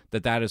world,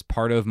 that is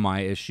part of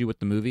my issue with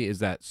the movie, is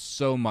that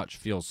so much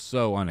feels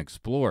so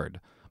unexplored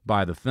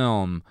by the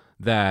film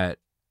that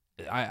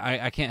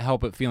I can't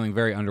help but feeling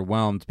very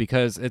underwhelmed,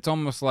 because it's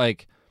almost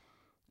like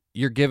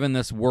you're given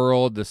this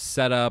world, this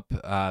setup,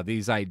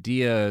 these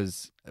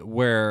ideas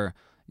where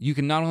you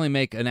can not only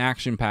make an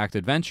action-packed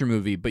adventure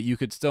movie, but you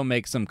could still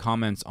make some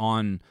comments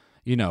on,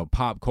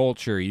 pop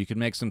culture. You could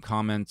make some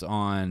comments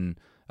on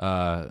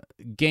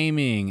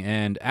gaming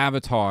and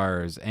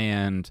avatars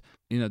and,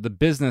 the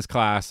business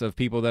class of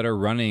people that are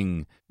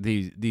running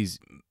these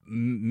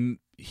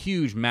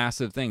huge,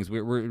 massive things.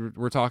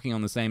 We're talking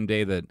on the same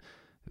day that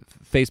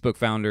Facebook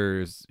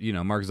founders,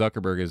 Mark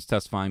Zuckerberg is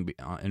testifying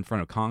in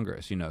front of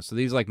Congress, so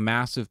these like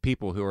massive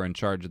people who are in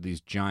charge of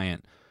these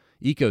giant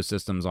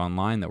ecosystems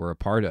online that we're a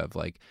part of,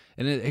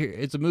 and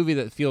it's a movie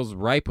that feels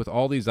ripe with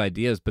all these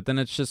ideas, but then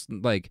it's just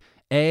like,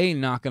 A,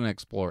 not going to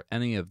explore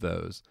any of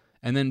those,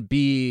 and then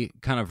B,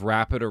 kind of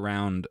wrap it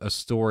around a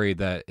story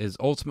that is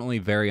ultimately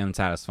very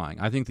unsatisfying.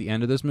 I think the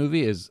end of this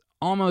movie is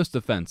almost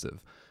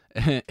offensive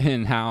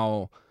in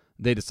how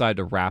they decide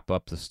to wrap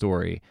up the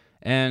story,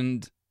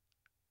 and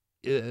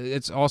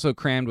it's also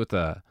crammed with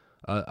a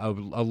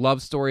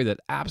love story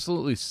that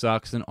absolutely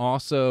sucks, and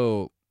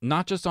also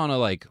not just on a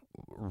like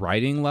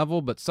writing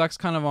level, but sucks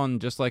kind of on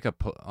just like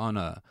on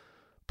a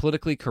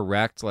politically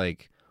correct,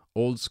 like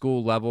old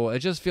school level. It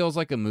just feels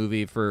like a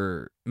movie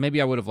for,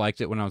 maybe I would have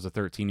liked it when I was a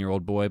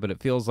 13-year-old boy, but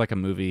it feels like a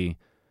movie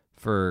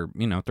for,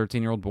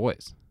 13-year-old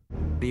boys.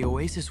 The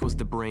Oasis was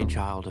the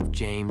brainchild of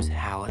James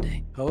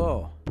Halliday.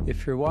 Hello.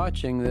 If you're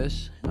watching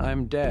this,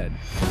 I'm dead.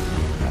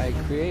 I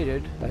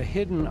created a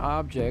hidden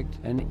object,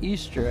 an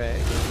Easter egg.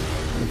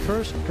 The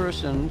first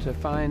person to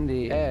find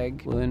the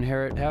egg will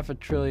inherit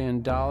 $500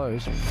 billion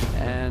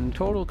and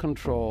total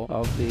control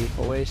of the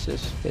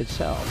Oasis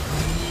itself.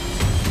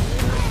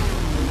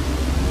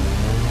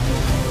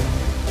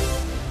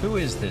 Who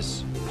is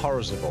this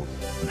Parzival,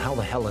 and how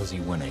the hell is he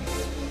winning?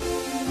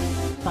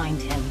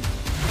 Find him.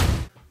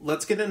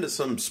 Let's get into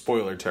some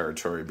spoiler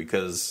territory,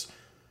 because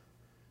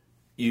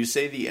you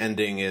say the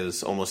ending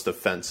is almost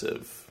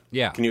offensive.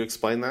 Yeah. Can you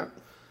explain that?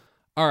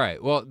 All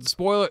right. Well,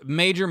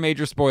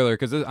 major spoiler,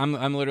 because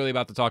I'm literally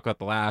about to talk about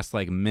the last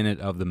like minute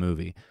of the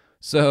movie.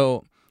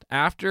 So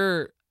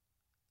after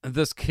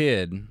this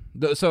kid,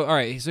 all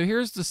right. So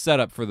here's the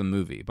setup for the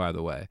movie, by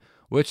the way,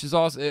 which is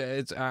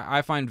also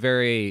I find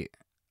a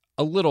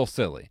little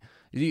silly.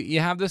 You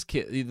have this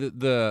kid.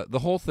 The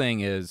whole thing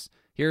is,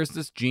 here's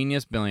this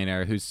genius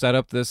billionaire who's set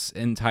up this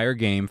entire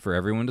game for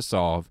everyone to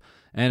solve,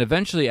 and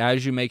eventually,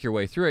 as you make your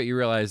way through it, you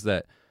realize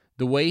that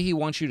the way he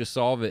wants you to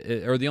solve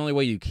it, or the only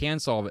way you can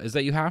solve it, is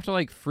that you have to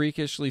like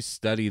freakishly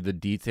study the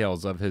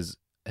details of his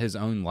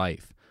own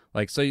life.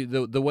 Like, so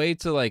the way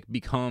to like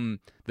become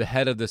the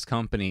head of this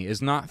company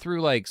is not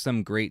through like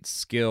some great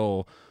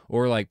skill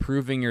or like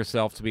proving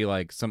yourself to be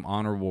like some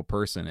honorable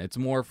person. It's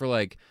more for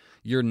like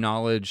your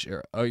knowledge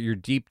or your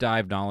deep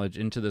dive knowledge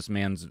into this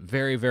man's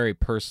very, very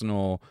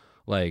personal,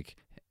 like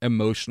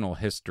emotional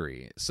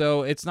history.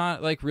 So it's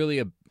not like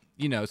really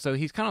so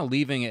he's kind of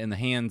leaving it in the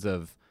hands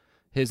of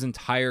his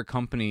entire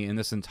company and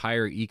this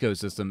entire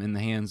ecosystem in the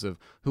hands of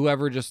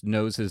whoever just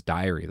knows his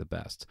diary the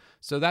best.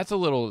 So that's a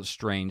little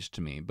strange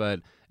to me.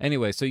 But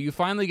anyway, so you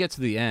finally get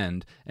to the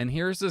end, and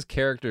here's this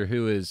character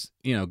who is,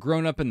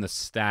 grown up in the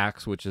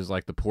stacks, which is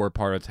like the poor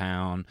part of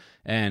town,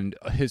 and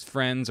his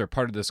friends are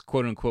part of this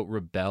quote unquote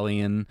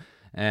rebellion,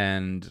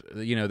 and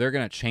they're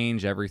going to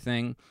change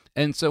everything.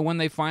 And so when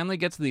they finally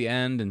get to the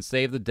end and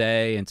save the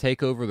day and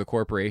take over the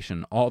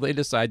corporation, all they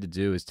decide to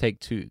do is take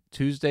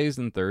Tuesdays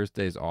and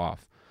Thursdays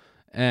off.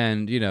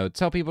 And,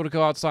 tell people to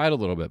go outside a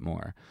little bit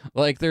more.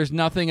 Like, there's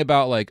nothing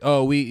about like,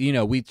 oh,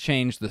 we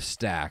changed the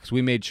stacks.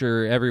 We made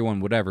sure everyone,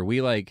 whatever.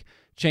 We like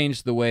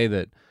changed the way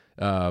that,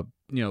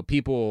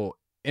 people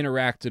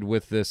interacted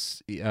with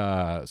this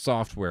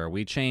software.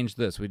 We changed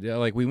this. We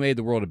made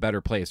the world a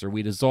better place, or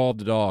we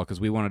dissolved it all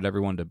because we wanted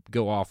everyone to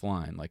go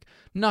offline. Like,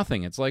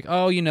 nothing. It's like,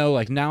 oh,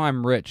 like now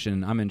I'm rich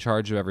and I'm in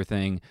charge of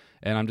everything,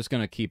 and I'm just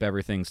going to keep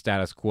everything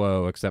status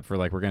quo except for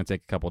like we're going to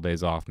take a couple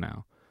days off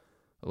now.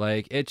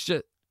 Like, it's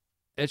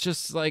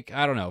just like,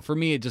 I don't know. For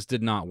me, it just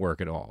did not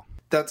work at all.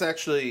 That's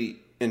actually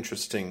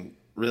interesting,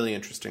 really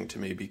interesting to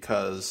me,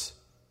 because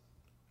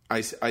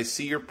I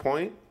see your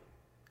point,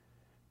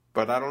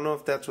 but I don't know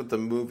if that's what the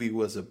movie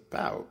was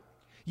about.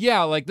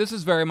 Yeah, like this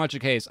is very much a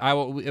case.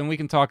 And we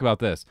can talk about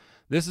this.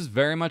 This is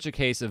very much a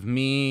case of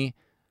me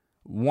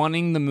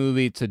wanting the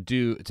movie to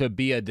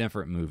be a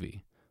different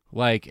movie.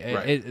 Like,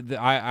 right.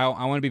 I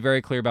want to be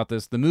very clear about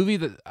this. The movie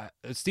that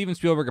Steven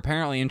Spielberg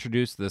apparently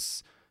introduced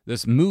this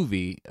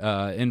movie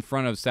in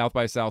front of South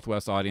by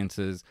Southwest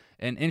audiences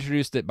and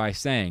introduced it by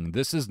saying,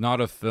 "This is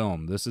not a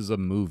film. This is a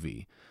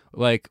movie."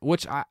 Like,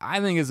 which I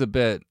think is a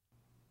bit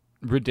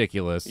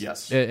ridiculous.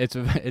 Yes. It's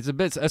a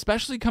bit,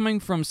 especially coming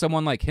from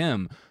someone like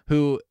him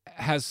who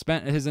has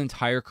spent his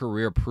entire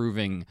career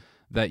proving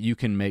that you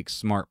can make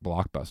smart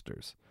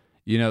blockbusters.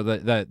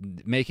 That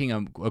making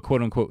a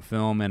quote unquote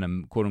film and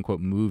a quote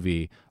unquote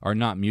movie are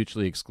not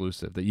mutually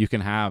exclusive, that you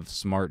can have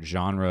smart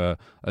genre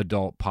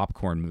adult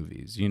popcorn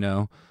movies,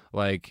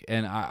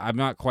 and I'm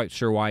not quite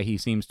sure why he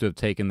seems to have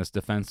taken this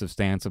defensive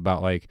stance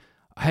about like,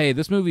 hey,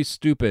 this movie's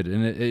stupid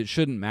and it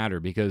shouldn't matter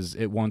because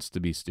it wants to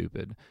be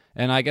stupid.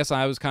 And I guess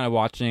I was kind of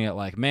watching it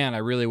like, man, I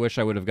really wish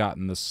I would have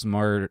gotten the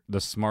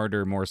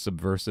smarter, more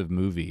subversive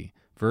movie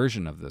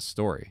version of this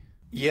story.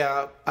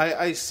 Yeah,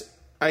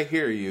 I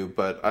hear you,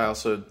 but I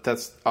also,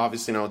 that's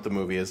obviously not what the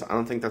movie is. I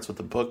don't think that's what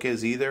the book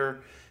is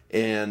either.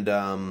 And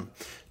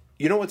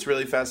what's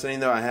really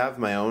fascinating, though? I have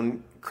my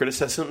own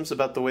criticisms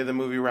about the way the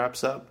movie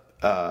wraps up,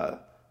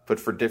 but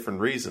for different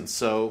reasons.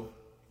 So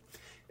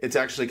it's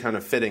actually kind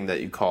of fitting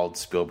that you called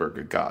Spielberg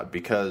a god,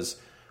 because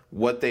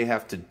what they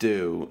have to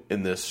do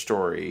in this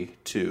story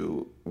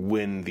to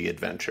win the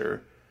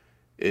adventure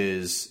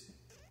is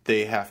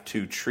they have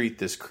to treat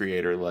this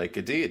creator like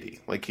a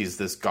deity. Like he's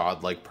this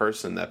godlike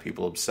person that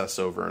people obsess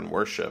over and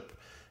worship,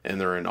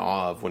 and they're in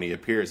awe of when he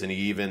appears. And he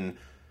even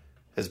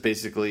has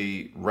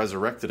basically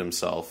resurrected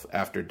himself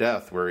after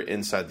death, where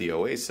inside the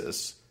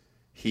Oasis,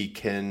 he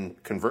can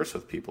converse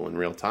with people in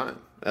real time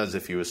as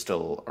if he was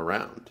still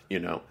around,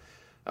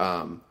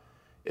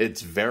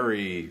 It's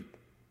very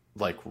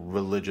like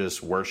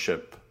religious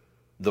worship,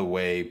 the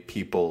way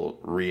people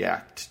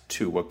react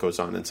to what goes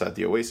on inside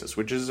the Oasis,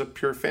 which is a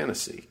pure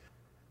fantasy.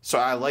 So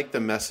I like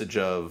the message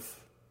of,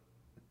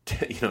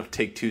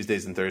 take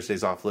Tuesdays and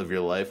Thursdays off, live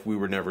your life. We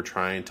were never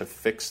trying to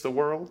fix the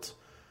world,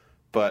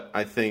 but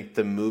I think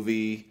the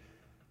movie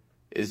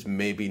is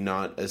maybe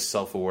not as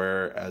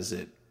self-aware as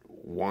it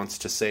wants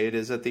to say it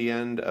is at the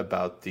end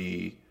about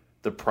the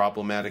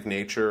problematic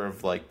nature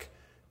of like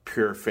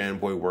pure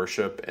fanboy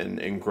worship and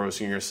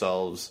engrossing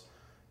yourselves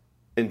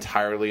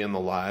entirely in the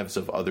lives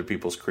of other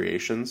people's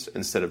creations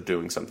instead of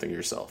doing something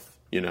yourself,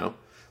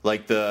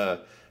 like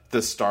the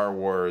Star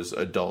Wars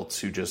adults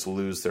who just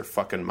lose their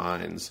fucking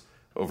minds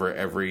over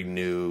every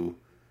new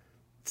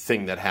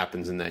thing that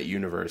happens in that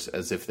universe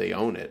as if they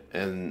own it.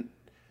 And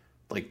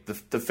like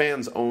the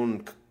fans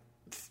own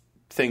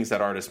things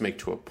that artists make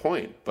to a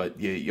point, but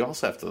you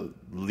also have to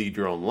lead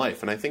your own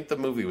life. And I think the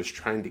movie was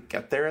trying to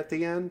get there at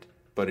the end,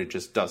 but it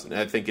just doesn't.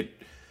 I think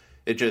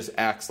it just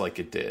acts like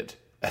it did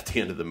at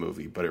the end of the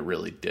movie, but it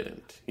really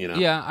didn't,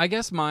 Yeah, I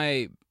guess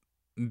my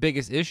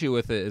biggest issue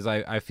with it is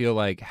I feel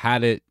like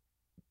had it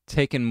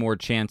taken more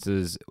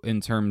chances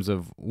in terms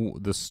of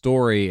the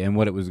story and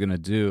what it was going to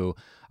do,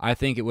 I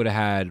think it would have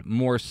had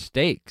more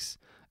stakes.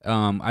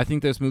 I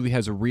think this movie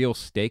has a real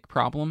stake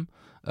problem.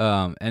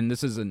 And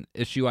this is an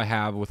issue I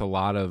have with a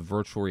lot of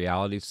virtual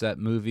reality set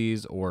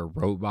movies or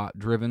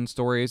robot-driven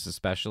stories,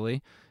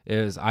 especially,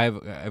 is I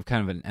have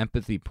kind of an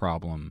empathy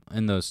problem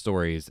in those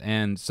stories.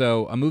 And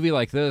so a movie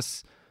like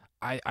this,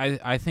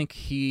 I think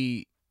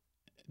he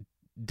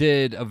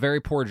did a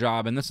very poor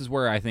job, and this is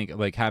where I think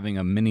like having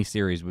a mini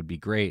series would be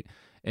great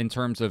in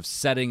terms of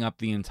setting up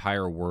the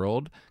entire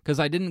world, because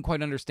I didn't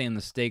quite understand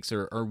the stakes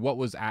or what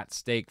was at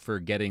stake for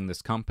getting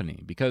this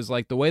company. Because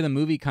like the way the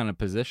movie kind of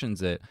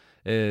positions it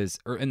is,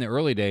 or in the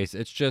early days,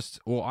 it's just,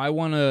 well, I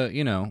want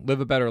to live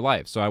a better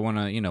life, so I want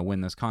to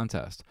win this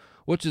contest,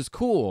 which is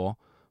cool.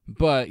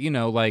 But, you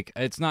know, like,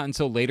 it's not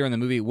until later in the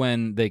movie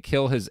when they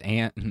kill his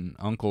aunt and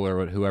uncle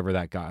or whoever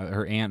that guy,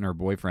 her aunt and her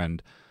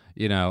boyfriend,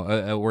 you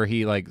know, where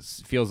he, like,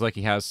 feels like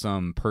he has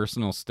some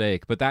personal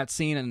stake. But that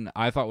scene,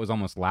 I thought, was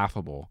almost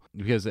laughable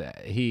because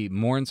he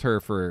mourns her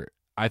for,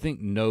 I think,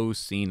 no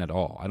scene at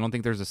all. I don't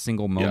think there's a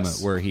single moment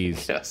where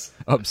he's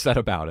upset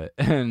about it.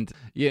 And,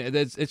 yeah,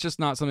 it's just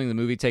not something the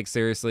movie takes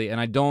seriously.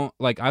 And I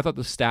thought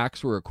the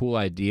stacks were a cool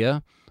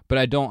idea, but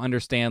I don't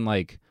understand,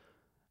 like,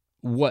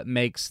 what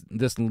makes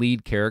this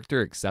lead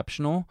character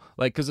exceptional.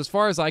 Like, because as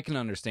far as I can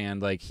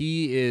understand, like,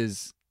 he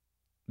is,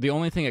 the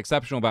only thing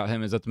exceptional about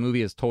him is that the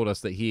movie has told us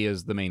that he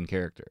is the main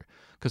character.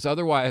 Because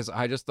otherwise,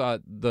 I just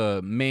thought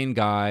the main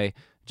guy,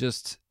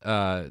 just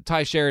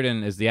Ty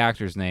Sheridan is the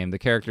actor's name. The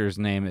character's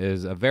name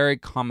is a very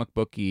comic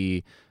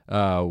booky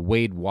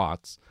Wade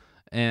Watts.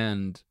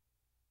 And,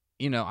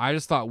 you know, I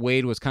just thought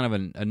Wade was kind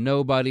of a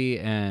nobody,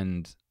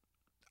 and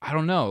I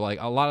don't know, like,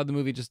 a lot of the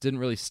movie just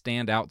didn't really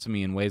stand out to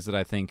me in ways that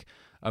I think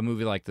a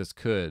movie like this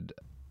could.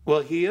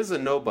 Well, he is a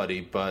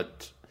nobody,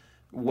 but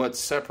what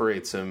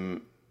separates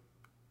him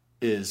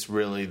is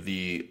really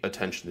the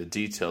attention to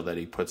detail that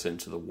he puts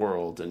into the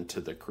world and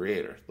to the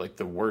creator, like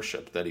the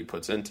worship that he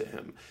puts into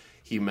him.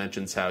 He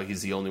mentions how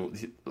he's the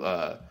only,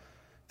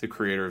 the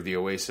creator of the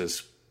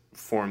Oasis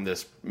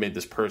made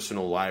this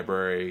personal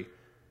library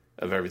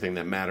of everything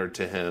that mattered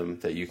to him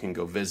that you can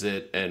go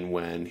visit. And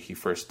when he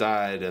first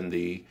died and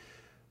the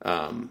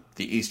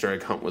Easter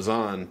egg hunt was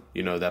on,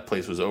 you know, that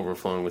place was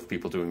overflowing with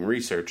people doing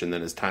research. And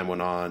then as time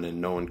went on and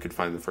no one could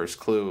find the first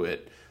clue,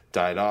 it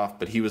died off.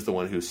 But he was the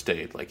one who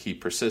stayed. Like, he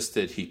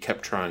persisted, he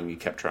kept trying.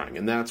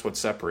 And that's what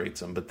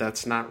separates him. But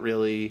that's not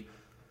really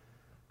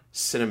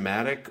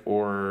cinematic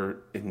or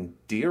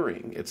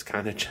endearing. It's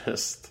kind of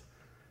just,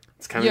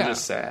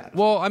 just sad.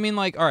 Well, I mean,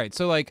 like, all right,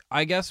 so, like,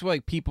 I guess,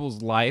 like,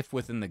 people's life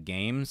within the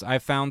games I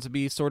found to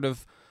be sort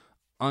of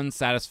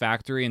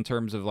unsatisfactory in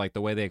terms of, like,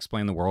 the way they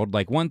explain the world.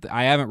 Like,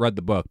 I haven't read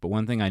the book, but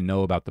one thing I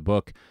know about the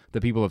book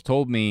that people have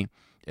told me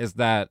is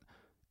that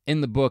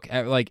in the book,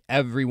 like,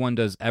 everyone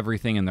does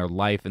everything in their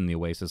life in the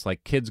Oasis.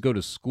 Like, kids go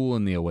to school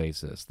in the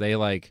Oasis. They,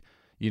 like,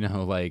 you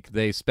know, like,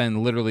 they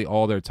spend literally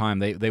all their time.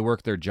 They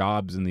work their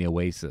jobs in the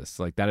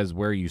Oasis. Like, that is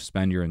where you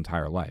spend your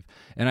entire life.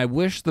 And I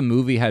wish the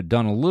movie had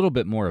done a little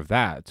bit more of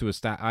that.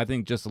 I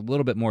think just a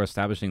little bit more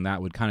establishing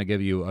that would kind of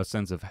give you a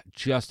sense of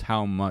just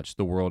how much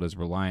the world is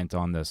reliant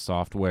on this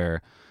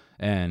software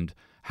and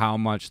how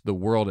much the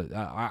world...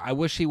 I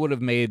wish he would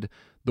have made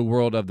the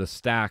world of the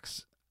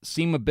stacks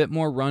seem a bit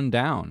more run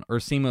down or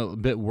seem a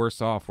bit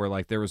worse off, where,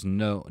 like, there was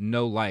no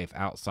life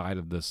outside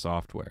of this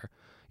software.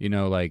 You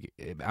know, like,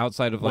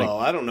 outside of, like... Well,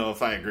 I don't know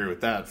if I agree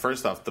with that.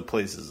 First off, the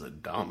place is a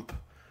dump.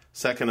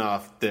 Second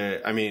off,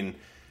 I mean,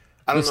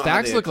 I don't know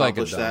how they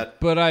accomplished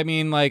that. But, I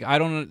mean, like, I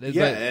don't...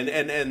 Yeah,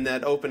 and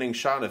that opening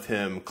shot of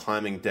him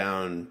climbing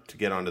down to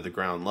get onto the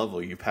ground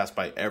level, you pass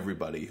by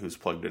everybody who's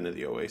plugged into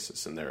the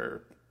Oasis and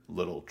their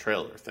little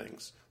trailer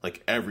things.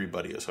 Like,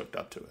 everybody is hooked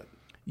up to it.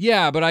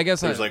 Yeah, but I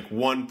guess... There's, like,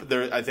 one...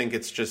 I think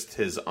it's just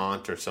his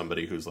aunt or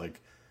somebody who's, like,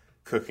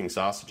 cooking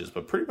sausages,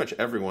 but pretty much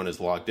everyone is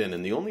logged in,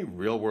 and the only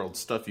real world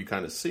stuff you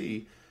kind of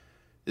see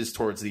is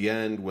towards the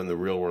end when the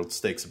real world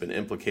stakes have been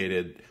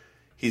implicated.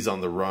 He's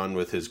on the run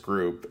with his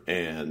group,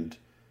 and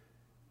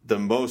the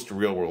most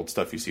real world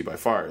stuff you see by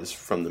far is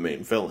from the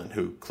main villain,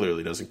 who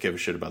clearly doesn't give a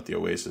shit about the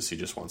Oasis. He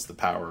just wants the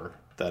power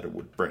that it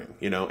would bring,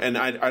 you know. And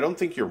I don't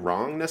think you're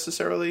wrong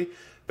necessarily,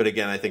 but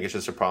again, I think it's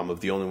just a problem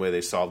of the only way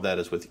they solve that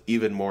is with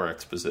even more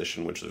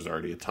exposition, which there's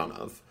already a ton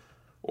of,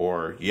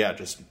 or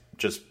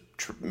just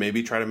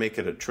maybe try to make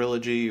it a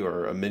trilogy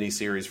or a mini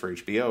series for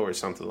HBO or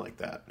something like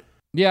that.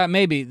 Yeah,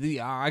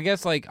 maybe. I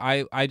guess, like,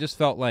 I just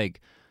felt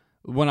like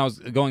when I was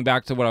going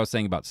back to what I was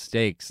saying about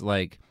stakes,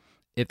 like,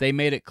 if they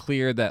made it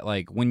clear that,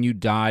 like, when you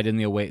died in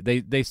the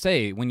Oasis, they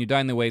say when you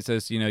die in the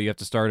Oasis, you know, you have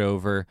to start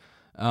over.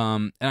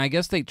 And I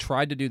guess they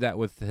tried to do that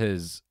with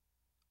his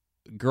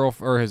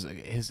girlfriend or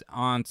his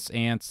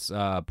aunt's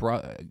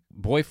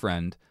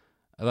boyfriend.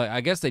 Like,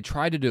 I guess they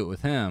tried to do it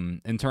with him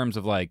in terms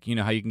of, like, you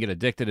know, how you can get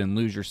addicted and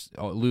lose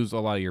a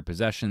lot of your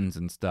possessions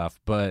and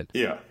stuff. But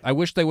yeah, I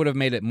wish they would have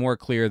made it more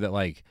clear that,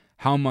 like,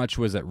 how much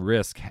was at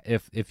risk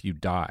if you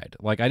died.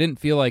 Like, I didn't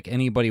feel like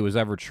anybody was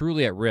ever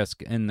truly at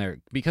risk in there,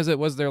 because it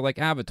was their, like,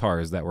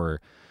 avatars that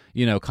were,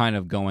 you know, kind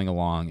of going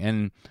along.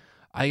 And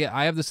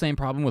I have the same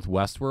problem with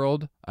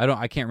Westworld.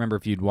 I can't remember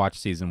if you'd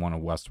watched season 1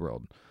 of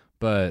Westworld,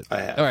 but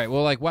I have. All right,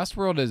 well, like,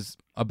 Westworld is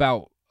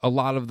about a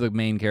lot of the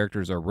main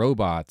characters are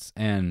robots,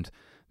 and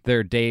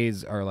their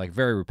days are, like,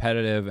 very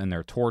repetitive, and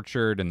they're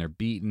tortured and they're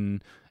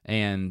beaten,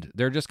 and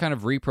they're just kind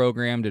of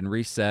reprogrammed and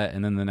reset,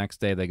 and then the next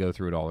day they go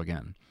through it all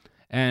again.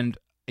 And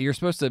you're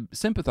supposed to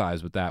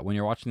sympathize with that when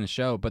you're watching the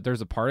show, but there's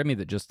a part of me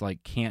that just,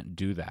 like, can't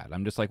do that.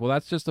 I'm just like, well,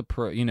 that's just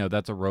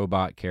that's a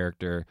robot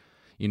character,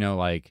 you know,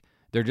 like,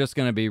 they're just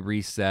going to be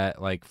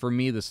reset. Like, for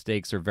me, the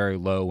stakes are very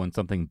low when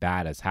something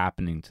bad is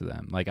happening to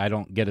them. Like, I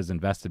don't get as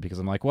invested because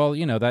I'm like, well,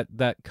 you know,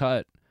 that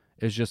cut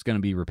is just going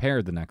to be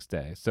repaired the next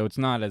day. So it's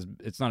not as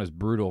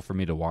brutal for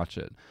me to watch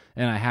it.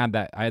 And I had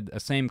the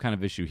same kind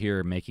of issue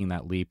here, making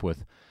that leap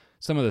with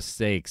some of the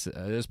stakes,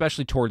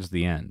 especially towards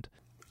the end.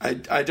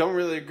 I don't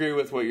really agree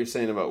with what you're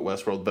saying about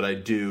Westworld, but I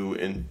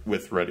do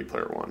with Ready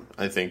Player One.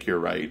 I think you're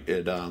right.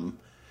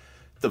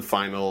 The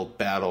final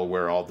battle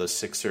where all the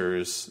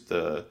Sixers,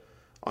 the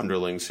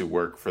underlings who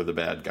work for the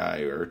bad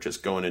guy, are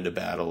just going into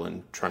battle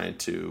and trying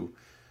to,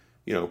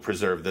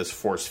 preserve this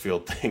force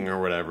field thing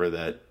or whatever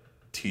that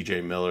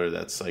T.J. Miller,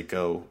 that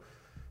psycho,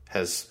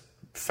 has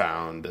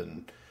found,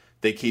 and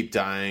they keep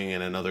dying,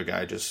 and another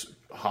guy just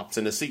hops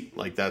in a seat.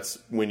 Like, that's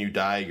when you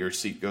die, your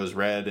seat goes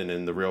red, and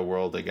in the real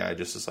world, the guy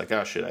just is like,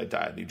 oh shit, I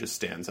died. He just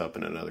stands up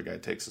and another guy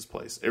takes his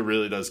place. It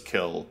really does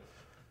kill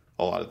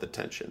a lot of the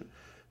tension.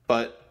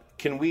 But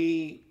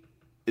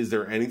is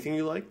there anything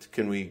you liked?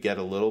 Can we get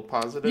a little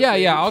positive?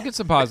 Yeah, I'll get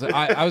some positive.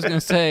 I was going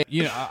to say,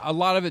 a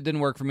lot of it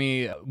didn't work for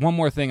me. One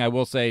more thing I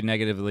will say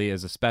negatively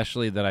is,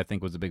 especially that I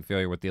think was a big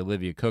failure with the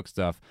Olivia Cook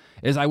stuff,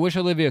 is I wish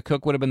Olivia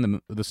Cook would have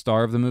been the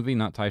star of the movie,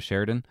 not Ty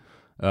Sheridan.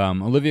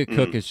 Olivia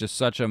Cook is just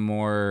such a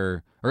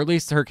more, or at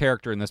least her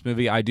character in this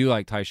movie. I do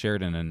like Ty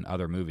Sheridan in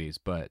other movies,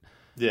 but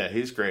yeah,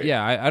 he's great.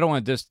 Yeah, I don't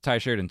want to diss Ty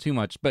Sheridan too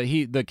much, but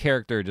the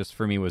character just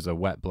for me was a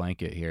wet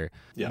blanket here.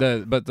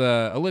 Yeah. But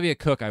the Olivia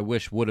Cook I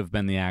wish would have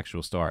been the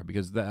actual star,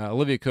 because the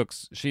Olivia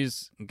Cook's,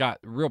 she's got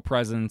real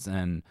presence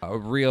and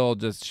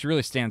she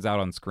really stands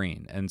out on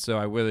screen, and so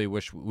I really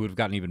wish we would have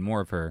gotten even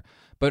more of her.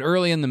 But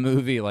early in the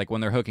movie, like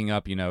when they're hooking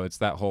up, it's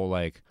that whole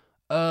like,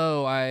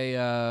 oh,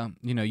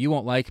 you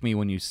won't like me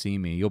when you see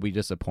me, you'll be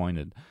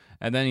disappointed,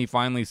 and then he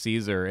finally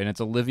sees her, and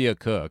it's Olivia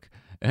Cook,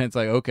 and it's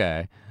like,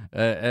 okay.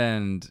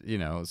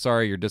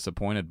 Sorry you're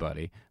disappointed,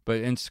 buddy.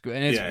 But it's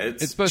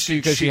supposed to be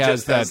because she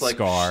has that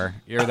scar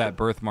or that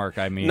birthmark.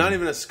 I mean, not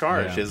even a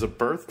scar. Yeah. She has a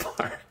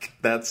birthmark.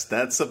 That's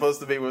supposed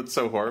to be what's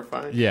so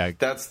horrifying. Yeah,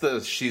 that's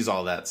the she's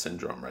all that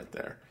syndrome right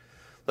there.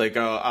 Like,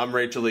 I'm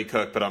Rachel Lee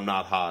Cook, but I'm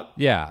not hot.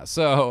 Yeah.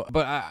 So,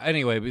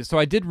 anyway, so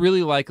I did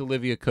really like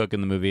Olivia Cook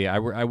in the movie. I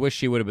wish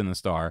she would have been the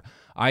star.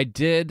 I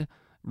did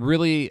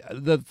really,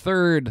 the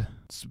third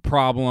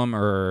problem,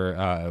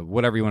 or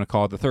whatever you want to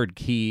call it, the third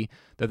key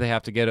that they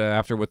have to get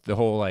after with the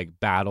whole like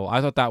battle,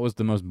 I thought that was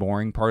the most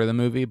boring part of the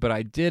movie, but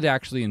I did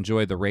actually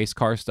enjoy the race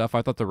car stuff.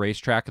 I thought the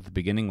racetrack at the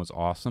beginning was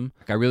awesome.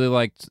 I really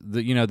liked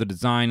the the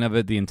design of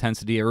it, the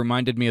intensity. It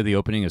reminded me of the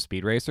opening of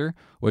Speed Racer,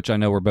 which I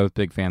know we're both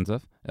big fans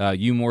of.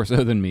 You more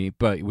so than me,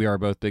 but we are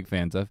both big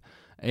fans of.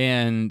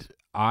 And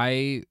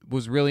I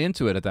was really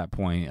into it at that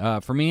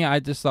point. For me, I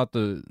just thought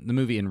the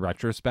movie in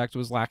retrospect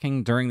was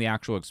lacking. During the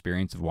actual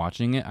experience of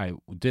watching it, I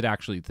did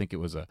actually think it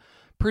was a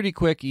pretty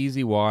quick,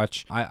 easy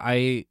watch.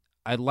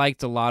 I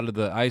liked a lot of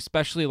I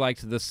especially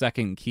liked the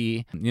second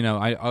key.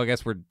 I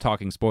guess we're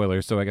talking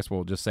spoilers, so I guess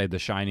we'll just say the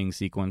Shining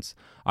sequence.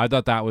 I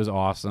thought that was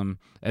awesome.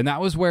 And that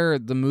was where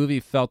the movie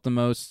felt the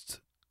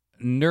most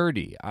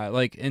nerdy.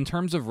 Like, in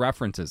terms of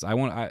references,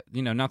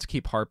 not to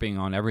keep harping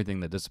on everything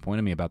that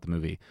disappointed me about the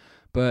movie,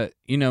 but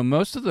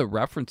most of the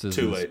references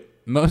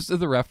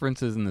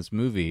in this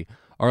movie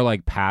are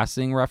like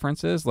passing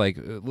references, like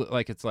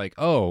it's like,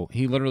 oh,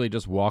 he literally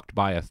just walked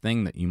by a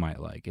thing that you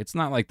might like. It's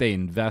not like they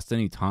invest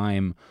any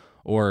time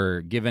or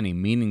give any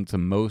meaning to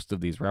most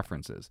of these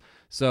references.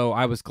 So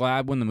I was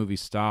glad when the movie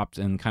stopped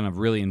and kind of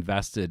really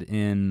invested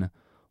in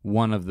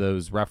one of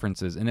those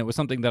references, and it was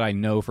something that I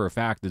know for a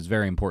fact is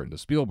very important to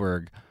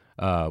Spielberg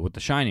with The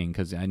Shining,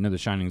 because I know The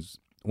Shining's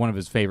one of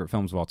his favorite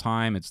films of all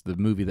time. It's the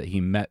movie that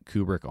he met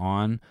Kubrick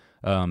on,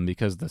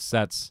 because the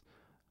sets,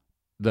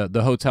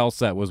 the hotel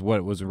set was what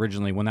it was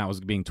originally. When that was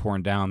being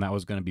torn down, that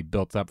was going to be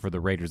built up for the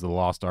Raiders of the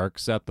Lost Ark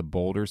set, the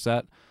Boulder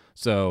set.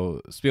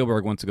 So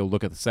Spielberg went to go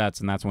look at the sets,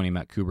 and that's when he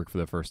met Kubrick for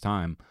the first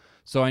time.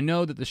 So I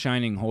know that The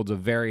Shining holds a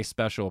very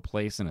special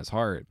place in his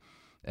heart.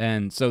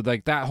 And so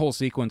like that whole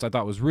sequence I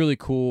thought was really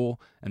cool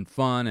and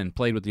fun, and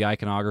played with the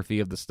iconography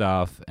of the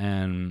stuff,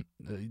 and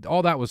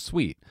all that was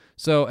sweet.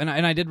 So and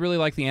I did really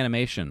like the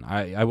animation.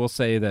 I will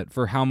say that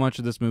for how much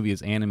of this movie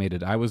is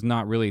animated, I was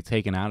not really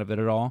taken out of it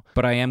at all.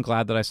 But I am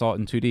glad that I saw it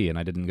in 2D and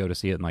I didn't go to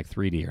see it in like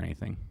 3D or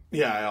anything.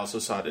 Yeah, I also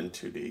saw it in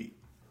 2D.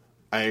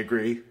 I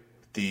agree.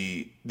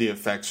 The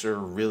effects are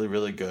really,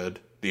 really good.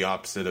 The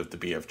opposite of the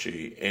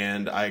BFG.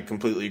 And I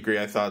completely agree.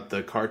 I thought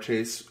the car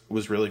chase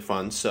was really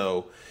fun.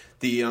 So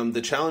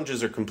the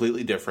challenges are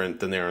completely different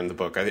than they are in the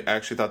book. I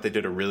actually thought they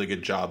did a really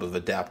good job of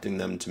adapting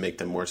them to make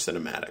them more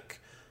cinematic.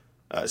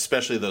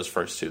 Especially those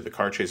first two. The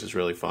car chase is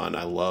really fun.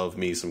 I love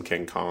me some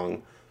King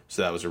Kong.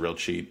 So that was a real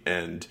cheat.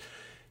 And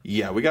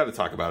yeah, we got to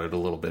talk about it a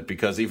little bit,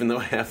 because even though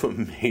I have a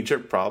major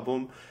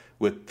problem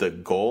with the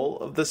goal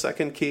of the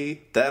second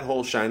key, that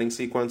whole Shining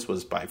sequence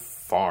was by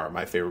far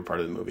my favorite part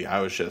of the movie.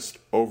 I was just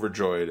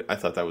overjoyed. I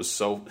thought that was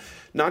so,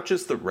 not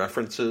just the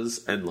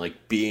references and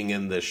like being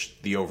in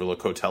the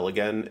Overlook Hotel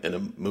again in a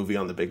movie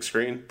on the big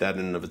screen, that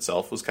in and of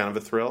itself was kind of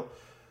a thrill,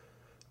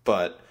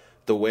 but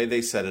the way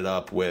they set it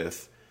up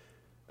with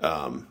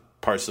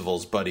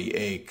Parzival's buddy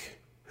Ake,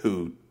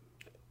 who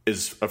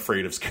is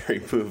afraid of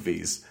scary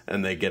movies,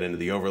 and they get into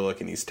the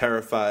Overlook and he's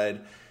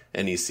terrified,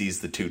 and he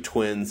sees the two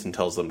twins and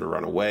tells them to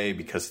run away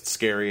because it's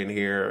scary in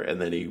here. And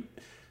then he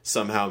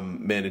somehow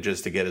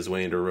manages to get his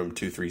way into room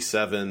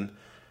 237.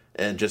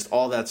 and just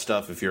all that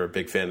stuff. If you're a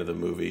big fan of the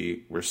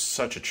movie, were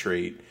such a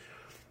treat.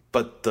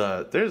 But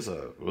there's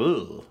a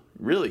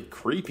really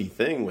creepy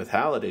thing with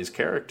Halliday's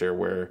character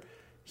where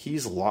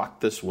he's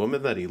locked this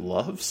woman that he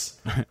loves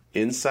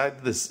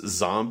inside this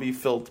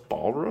zombie-filled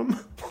ballroom.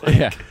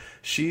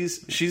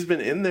 She's been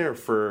in there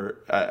for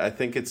I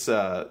think it's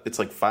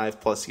like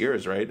 5+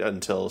 years, right?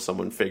 Until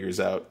someone figures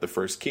out the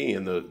first key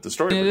and the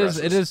story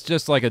progresses. It is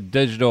just like a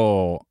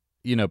digital,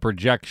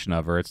 projection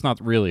of her. It's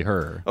not really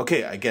her.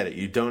 Okay, I get it.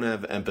 You don't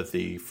have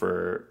empathy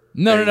for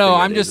No.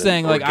 I'm just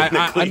saying, like,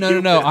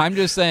 I'm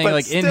just saying, But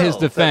like, still, in his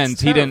defense,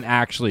 that's he didn't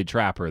terrible. actually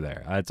trap her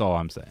there. That's all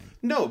I'm saying.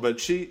 No, but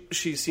she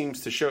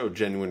seems to show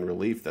genuine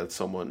relief that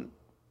someone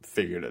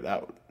figured it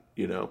out.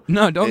 No,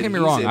 don't And get me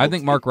he's wrong. I able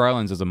think to- Mark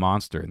Rylance is a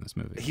monster in this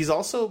movie. He's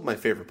also my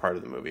favorite part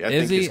of the movie.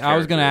 Is he? I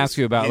was going to ask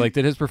you about, like,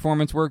 did his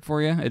performance work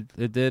for you?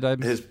 It did.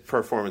 His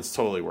performance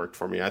totally worked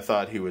for me. I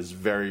thought he was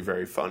very,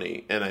 very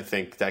funny, and I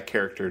think that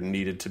character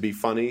needed to be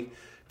funny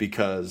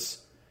because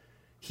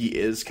he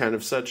is kind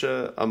of such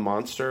a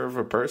monster of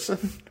a person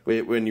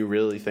when you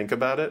really think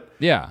about it.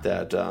 Yeah.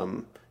 That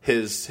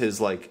his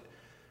like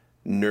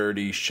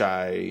nerdy,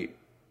 shy,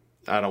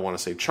 I don't want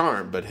to say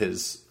charm, but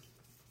his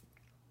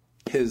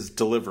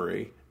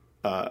delivery,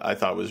 I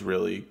thought was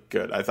really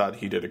good. I thought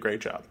he did a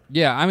great job.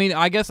 Yeah, I mean,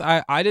 I guess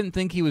I didn't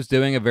think he was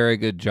doing a very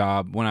good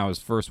job when I was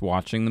first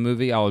watching the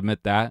movie. I'll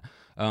admit that.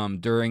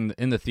 In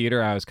the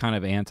theater, I was kind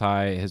of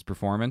anti his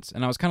performance,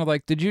 and I was kind of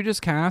like, did you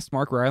just cast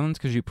Mark Rylance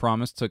because you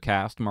promised to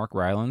cast Mark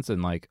Rylance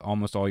in like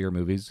almost all your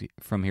movies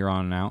from here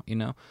on out?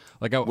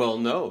 Well,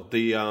 no,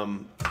 the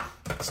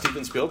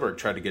Steven Spielberg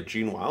tried to get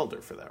Gene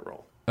Wilder for that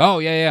role. Oh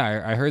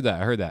yeah, I heard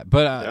that.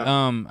 But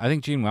I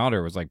think Gene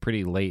Wilder was like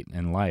pretty late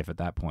in life at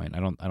that point. I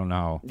don't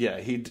know. Yeah,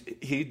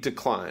 he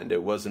declined.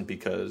 It wasn't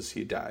because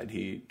he died.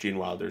 Gene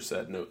Wilder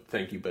said no,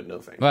 thank you, but no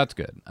thank you. Well, that's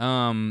good.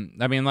 I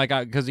mean, like,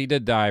 because he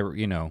did die,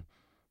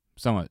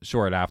 somewhat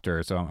short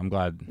after. So I'm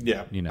glad.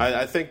 Yeah,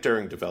 I think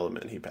during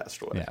development he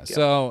passed away. Yeah.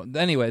 So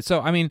anyway,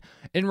 I mean,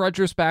 in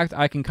retrospect,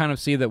 I can kind of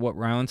see that what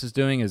Rylance is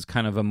doing is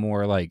kind of a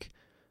more like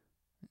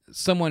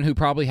someone who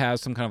probably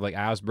has some kind of like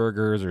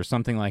Asperger's or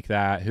something like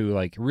that, who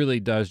like really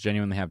does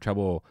genuinely have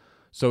trouble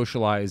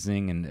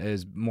socializing and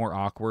is more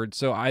awkward.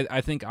 So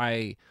I think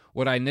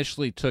what I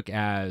initially took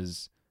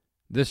as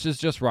this is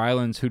just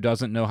Rylance who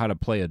doesn't know how to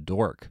play a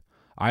dork.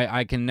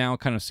 I can now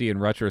kind of see in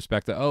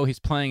retrospect that, he's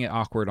playing it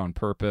awkward on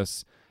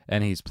purpose,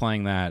 and he's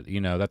playing that,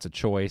 that's a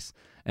choice.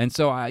 And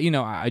so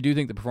I do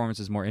think the performance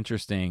is more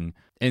interesting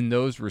in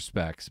those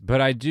respects.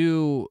 But I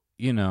do,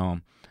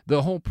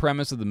 the whole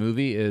premise of the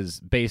movie is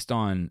based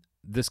on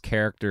this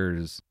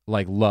character's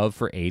like love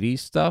for 80s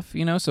stuff,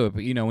 so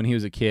when he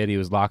was a kid, he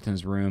was locked in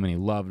his room and he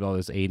loved all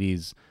this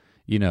 80s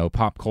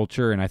pop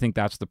culture. And I think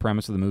that's the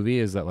premise of the movie,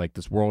 is that like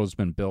this world has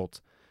been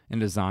built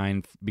and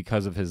designed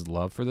because of his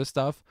love for this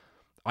stuff.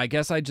 I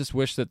guess I just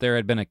wish that there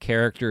had been a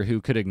character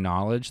who could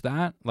acknowledge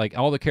that. Like,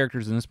 all the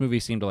characters in this movie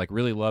seem to like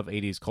really love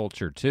 80s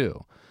culture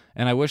too.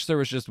 And I wish there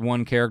was just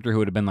one character who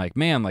would have been like,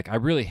 man, like, I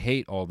really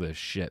hate all this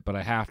shit, but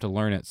I have to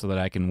learn it so that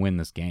I can win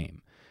this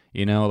game.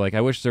 Like,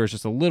 I wish there was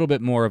just a little bit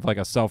more of like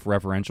a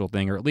self-referential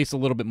thing, or at least a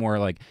little bit more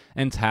like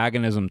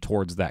antagonism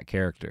towards that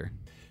character.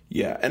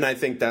 Yeah, and I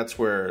think that's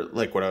where,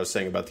 like what I was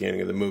saying about the ending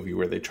of the movie,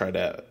 where they try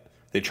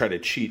to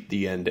cheat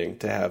the ending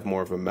to have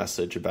more of a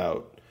message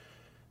about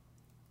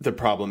the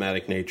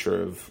problematic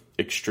nature of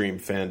extreme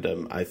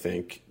fandom. I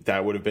think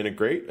that would have been a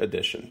great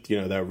addition.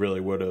 That really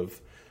would have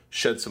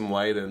shed some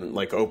light and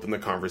like opened the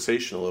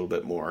conversation a little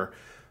bit more.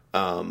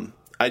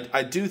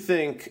 I do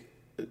think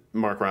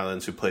Mark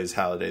Rylance, who plays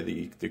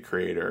Halliday, the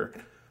creator,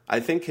 I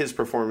think his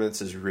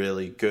performance is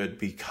really good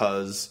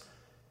because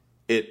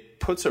it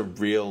puts a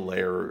real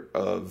layer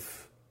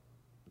of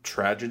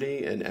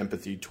tragedy and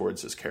empathy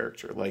towards his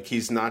character. Like,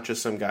 he's not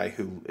just some guy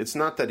who, it's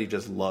not that he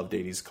just loved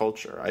 80s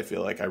culture. I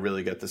feel like I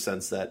really get the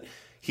sense that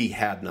he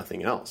had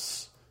nothing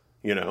else,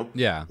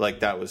 Yeah.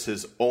 Like, that was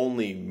his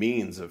only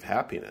means of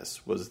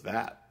happiness, was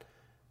that.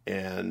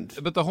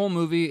 But the whole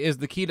movie is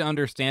the key to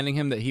understanding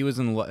him, that he was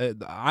in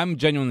love. I'm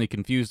genuinely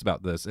confused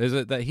about this. Is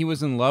it that he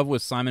was in love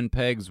with Simon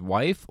Pegg's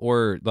wife,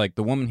 or like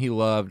the woman he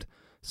loved,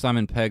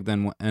 Simon Pegg,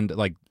 then and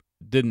like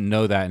didn't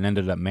know that and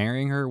ended up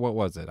marrying her? What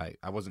was it?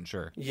 I wasn't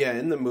sure. Yeah,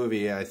 in the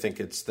movie, I think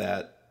it's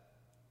that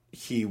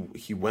he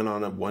went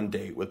on one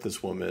date with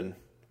this woman,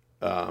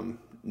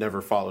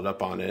 never followed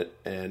up on it,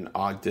 and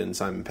Ogden,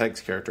 Simon Pegg's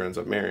character, ends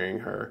up marrying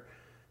her,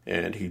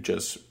 and he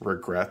just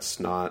regrets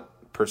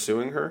not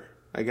pursuing her,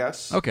 I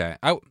guess. Okay,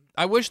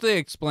 I wish they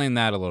explained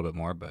that a little bit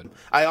more, but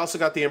I also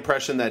got the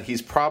impression that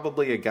he's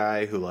probably a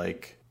guy who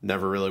like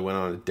never really went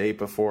on a date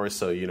before,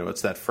 so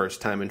it's that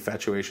first time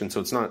infatuation. So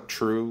it's not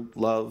true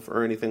love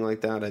or anything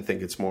like that. I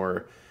think it's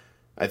more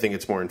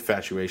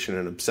infatuation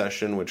and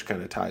obsession, which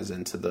kind of ties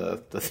into the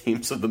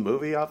themes of the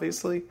movie,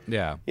 obviously.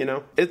 Yeah.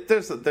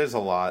 There's a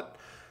lot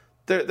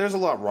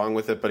wrong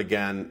with it, but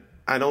again,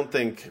 I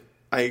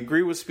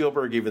agree with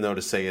Spielberg, even though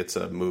to say it's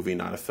a movie,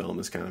 not a film,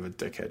 is kind of a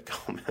dickhead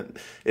comment.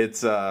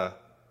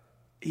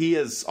 He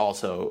is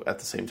also at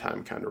the same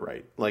time kind of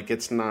right. Like,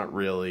 it's not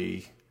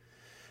really.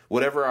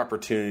 whatever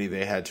opportunity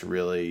they had to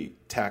really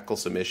tackle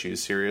some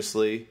issues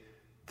seriously,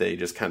 they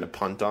just kind of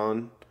punt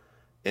on.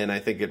 And I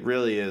think it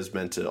really is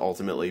meant to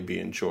ultimately be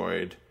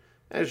enjoyed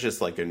as just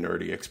like a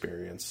nerdy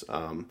experience.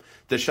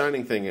 The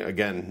Shining thing,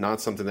 again,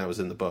 not something that was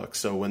in the book.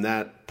 So when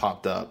that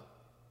popped up,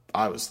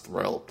 I was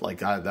thrilled.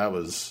 Like I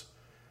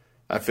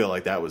feel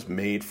like that was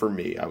made for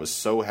me. I was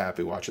so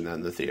happy watching that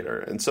in the theater.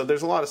 And so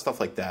there's a lot of stuff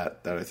like that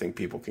I think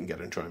people can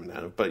get enjoyment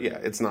out of. But yeah,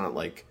 it's not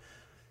like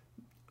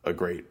a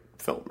great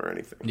film or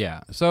anything.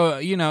 Yeah.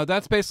 So,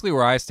 that's basically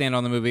where I stand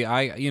on the movie.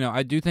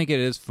 I do think it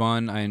is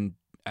fun. And,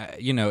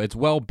 it's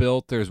well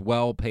built. There's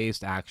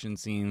well-paced action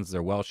scenes.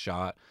 They're well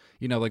shot.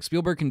 Like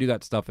Spielberg can do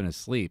that stuff in his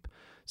sleep.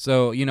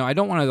 So, I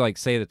don't want to like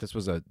say that this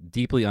was a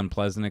deeply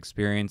unpleasant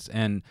experience.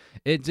 And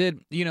it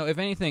did, if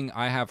anything,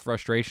 I have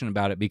frustration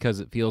about it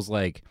because it feels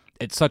like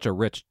it's such a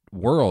rich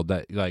world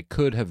that like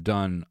could have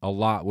done a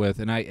lot with.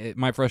 And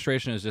my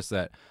frustration is just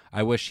that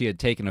I wish he had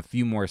taken a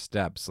few more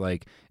steps,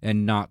 like,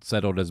 and not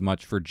settled as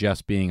much for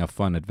just being a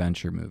fun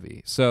adventure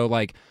movie. So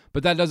like,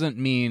 but that doesn't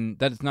mean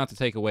that it's not to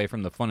take away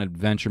from the fun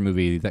adventure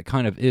movie that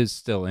kind of is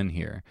still in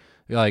here.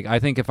 Like, I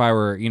think if I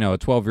were, a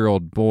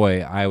 12-year-old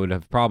boy, I would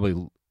have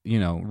probably,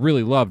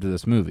 really loved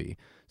this movie.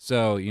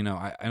 So,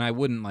 I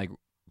wouldn't like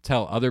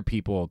tell other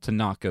people to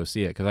not go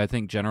see it because I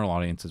think general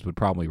audiences would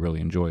probably really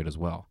enjoy it as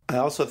well. I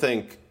also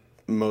think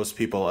most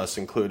people, us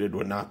included,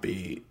 would not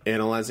be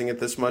analyzing it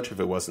this much if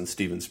it wasn't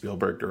Steven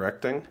Spielberg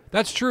directing.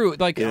 That's true.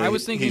 Like, I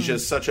was thinking, he's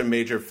just such a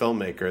major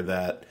filmmaker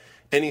that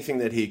anything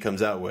that he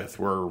comes out with,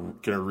 we're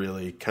going to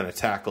really kind of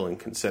tackle and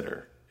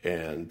consider.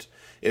 And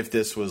if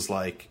this was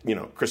like,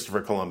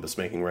 Christopher Columbus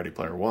making Ready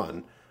Player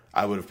One,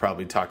 I would have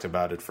probably talked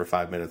about it for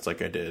 5 minutes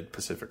like I did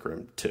Pacific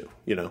Rim 2,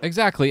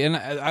 Exactly. And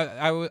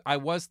I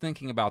was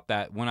thinking about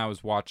that when I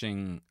was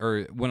watching,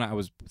 or when I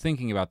was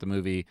thinking about the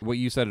movie, what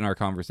you said in our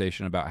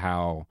conversation about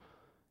how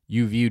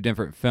you view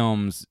different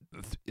films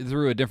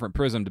through a different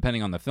prism,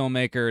 depending on the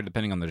filmmaker,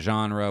 depending on the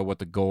genre, what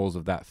the goals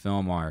of that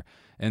film are.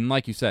 And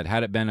like you said,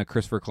 had it been a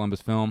Christopher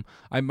Columbus film,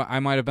 I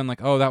might have been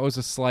like, oh, that was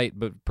a slight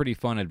but pretty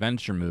fun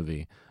adventure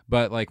movie.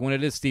 But like when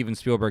it is Steven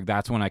Spielberg,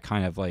 that's when I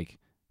kind of like,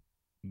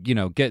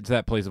 get to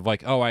that place of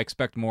like, oh, I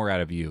expect more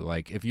out of you.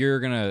 Like, if you're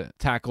going to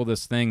tackle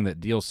this thing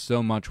that deals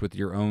so much with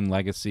your own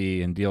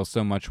legacy and deals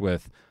so much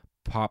with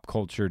pop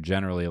culture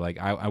generally, like,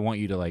 I want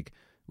you to, like,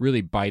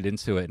 really bite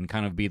into it and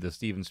kind of be the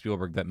Steven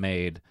Spielberg that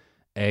made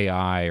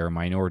AI or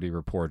Minority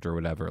Report or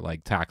whatever,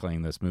 like,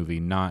 tackling this movie,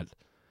 not,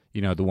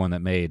 the one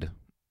that made,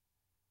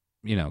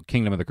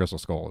 Kingdom of the Crystal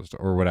Skull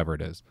or whatever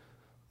it is.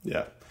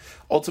 Yeah.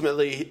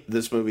 Ultimately,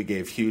 this movie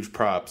gave huge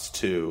props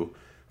to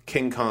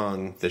King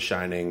Kong, The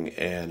Shining,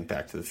 and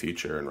Back to the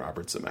Future and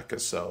Robert Zemeckis.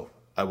 So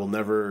I will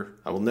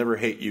never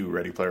hate you,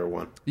 Ready Player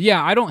One.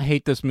 Yeah, I don't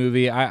hate this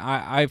movie.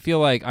 I feel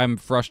like I'm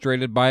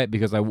frustrated by it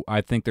because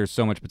I think there's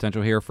so much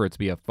potential here for it to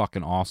be a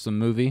fucking awesome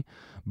movie.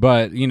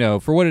 But,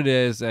 for what it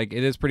is, like,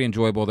 it is pretty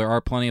enjoyable. There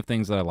are plenty of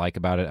things that I like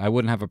about it. I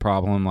wouldn't have a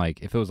problem,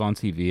 like, if it was on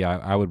TV,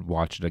 I would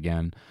watch it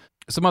again.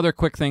 Some other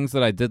quick things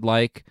that I did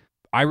like.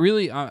 I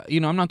really,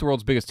 I'm not the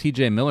world's biggest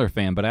T.J. Miller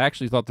fan, but I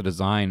actually thought the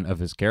design of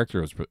his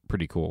character was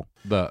pretty cool.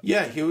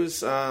 Yeah, he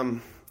was,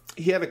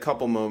 he had a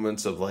couple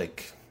moments of,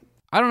 like...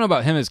 I don't know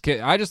about him as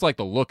I just like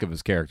the look of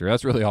his character.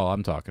 That's really all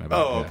I'm talking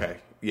about. Oh, okay.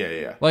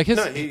 Yeah. Like, his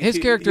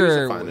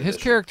character, his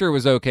character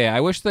was okay. I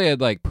wish they had,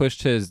 like,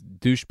 pushed his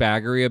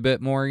douchebaggery a bit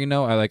more,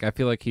 I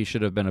feel like he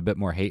should have been a bit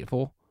more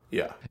hateful.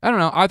 Yeah. I don't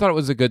know. I thought it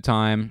was a good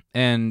time,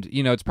 and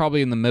it's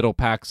probably in the middle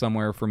pack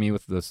somewhere for me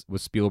with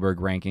Spielberg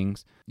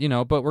rankings.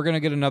 But we're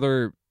gonna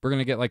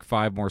get like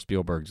 5 more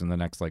Spielbergs in the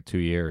next like 2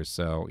 years.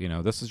 So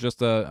this is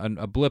just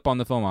a blip on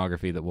the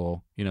filmography that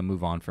we'll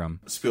move on from.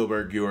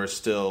 Spielberg, you are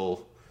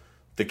still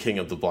the king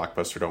of the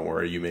blockbuster. Don't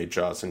worry. You made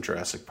Jaws and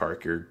Jurassic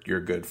Park. You're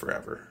good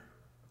forever.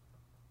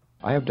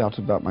 I have doubts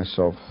about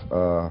myself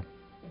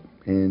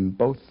in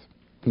both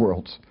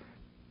worlds.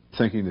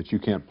 Thinking that you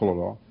can't pull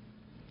it off.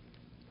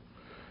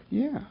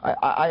 Yeah,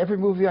 every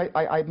movie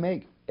I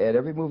make, and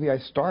every movie I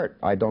start,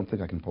 I don't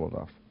think I can pull it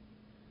off.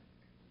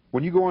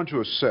 When you go onto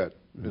a set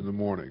in the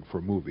morning for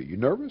a movie, you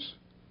nervous?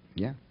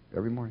 Yeah,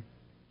 every morning.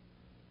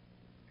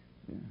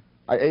 Yeah.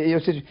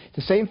 It's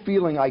the same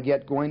feeling I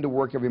get going to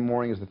work every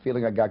morning as the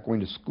feeling I got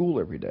going to school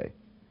every day.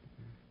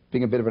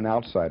 Being a bit of an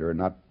outsider and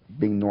not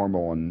being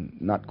normal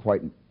and not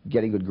quite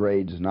getting good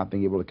grades and not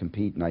being able to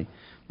compete, and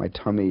my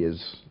tummy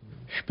is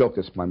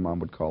spilkus, my mom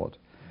would call it.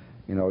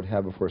 I'd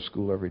have before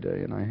school every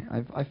day, and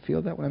I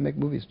feel that when I make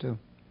movies too.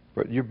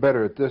 But you're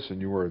better at this than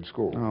you were in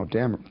school. Oh,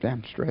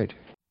 damn straight.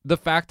 The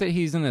fact that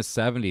he's in his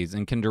 70s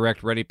and can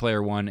direct Ready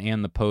Player One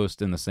and The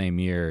Post in the same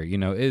year,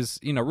 is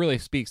really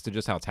speaks to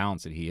just how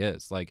talented he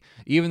is. Like,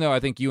 even though I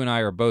think you and I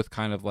are both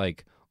kind of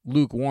like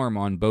lukewarm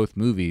on both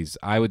movies,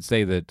 I would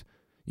say that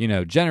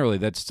generally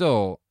that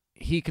still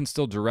he can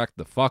still direct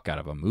the fuck out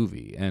of a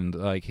movie, and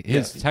like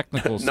his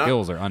technical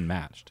skills are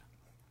unmatched.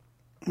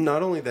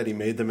 Not only that he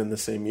made them in the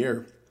same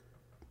year.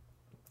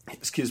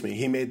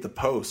 He made The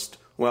Post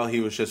while he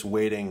was just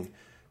waiting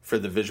for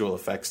the visual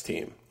effects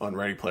team on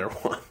Ready Player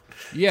One.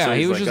 Yeah, so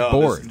he was just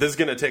bored. This is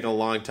going to take a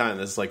long time.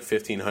 This is like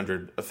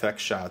 1,500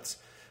 effects shots.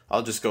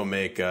 I'll just go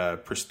make a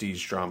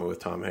prestige drama with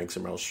Tom Hanks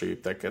and Meryl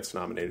Streep that gets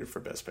nominated for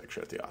Best Picture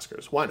at the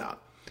Oscars. Why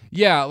not?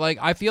 Yeah, like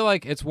I feel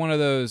like it's one of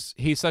those.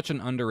 He's such an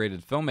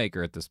underrated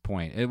filmmaker at this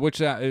point, which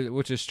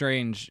is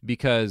strange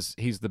because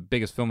he's the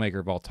biggest filmmaker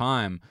of all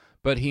time.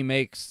 But he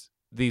makes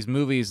these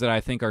movies that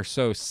I think are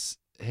so.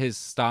 His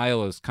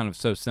style is kind of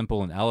so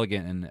simple and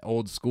elegant and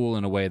old school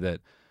in a way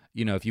that,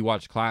 you know, if you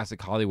watch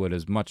classic Hollywood,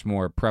 is much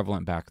more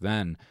prevalent back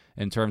then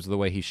in terms of the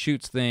way he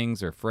shoots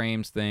things or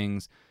frames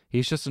things.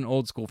 He's just an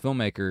old school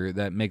filmmaker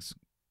that makes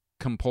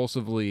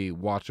compulsively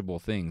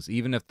watchable things,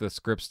 even if the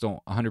scripts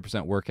don't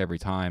 100% work every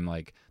time.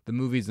 Like, the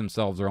movies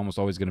themselves are almost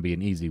always going to be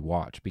an easy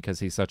watch because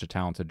he's such a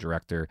talented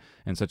director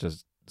and such a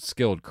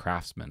skilled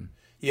craftsman.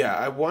 Yeah,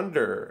 I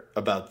wonder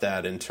about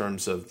that in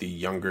terms of the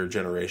younger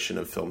generation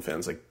of film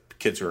fans, like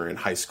kids who are in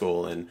high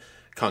school and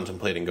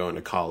contemplating going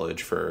to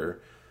college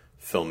for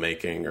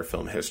filmmaking or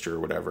film history or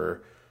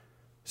whatever.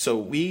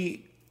 So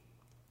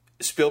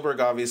Spielberg,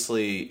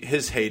 obviously,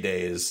 his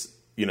heyday is,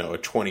 you know, a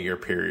 20-year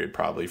period,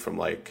 probably from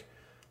like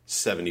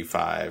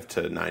 75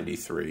 to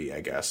 93,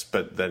 I guess.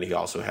 But then he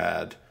also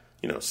had,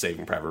 you know,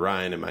 Saving Private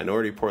Ryan and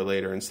Minority Report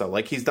later and stuff.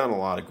 Like, he's done a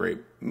lot of great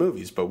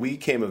movies, but we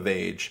came of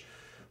age,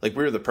 like,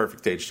 we were the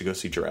perfect age to go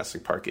see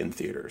Jurassic Park in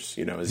theaters,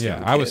 you know, as young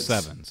kids. I was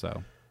 7,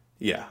 so.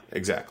 Yeah,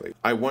 exactly.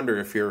 I wonder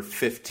if you're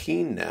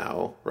 15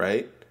 now,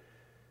 right?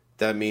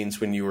 That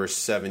means when you were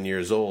 7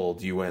 years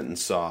old, you went and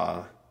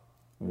saw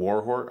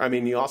War Horse. I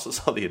mean, you also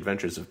saw The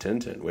Adventures of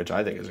Tintin, which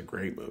I think is a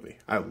great movie.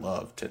 I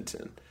love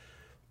Tintin.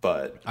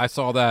 But I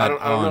saw that I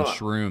don't on know.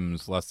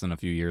 Shrooms less than a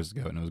few years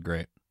ago, and it was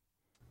great.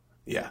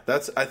 Yeah,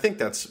 honestly, I think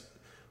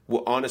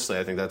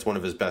that's one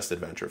of his best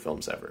adventure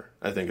films ever.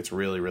 I think it's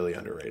really, really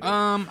underrated.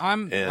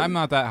 I'm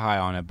not that high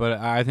on it, but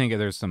I think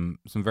there's some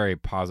very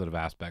positive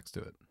aspects to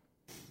it.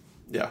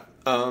 Yeah.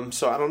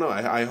 So I don't know.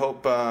 I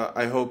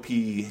hope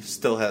he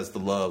still has the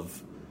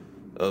love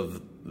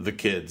of the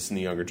kids in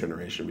the younger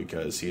generation,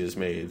 because he has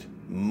made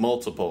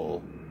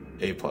multiple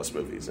A+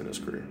 movies in his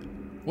career.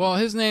 Well,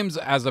 his name's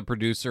as a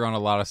producer on a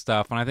lot of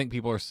stuff, and I think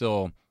people are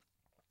still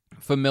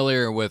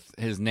familiar with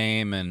his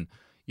name and,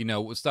 you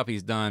know, what stuff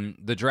he's done.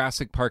 The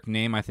Jurassic Park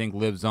name, I think,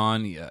 lives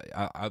on.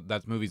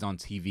 That movie's on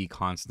TV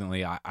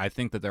constantly. I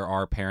think that there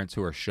are parents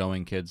who are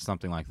showing kids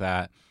something like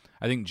that.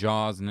 I think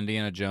Jaws and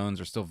Indiana Jones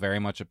are still very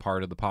much a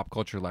part of the pop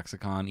culture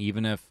lexicon.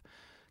 Even if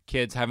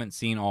kids haven't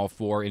seen all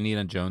 4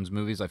 Indiana Jones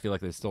movies, I feel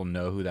like they still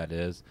know who that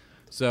is.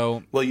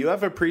 So, well, you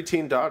have a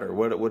preteen daughter.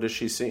 What has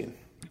she seen?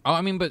 Oh,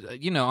 I mean,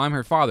 but, you know, I'm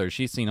her father.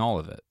 She's seen all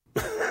of it.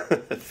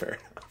 Fair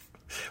enough.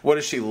 What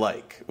is she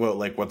like? Well,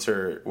 like, what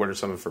are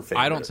some of her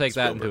favorite? I don't take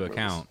that Spielberg into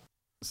account.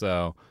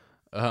 So,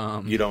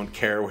 you don't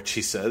care what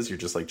she says? You're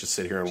just like, just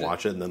sit here and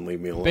watch it and then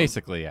leave me alone?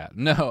 Basically, yeah.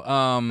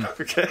 No,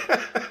 okay.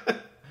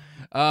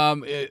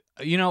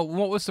 You know,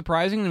 what was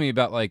surprising to me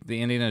about, like,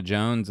 the Indiana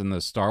Jones and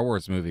the Star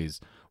Wars movies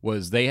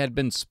was they had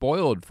been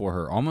spoiled for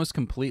her almost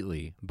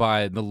completely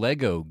by the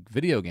Lego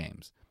video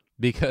games,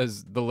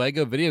 because the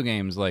Lego video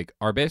games, like,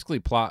 are basically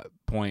plot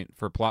point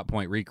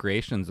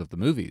recreations of the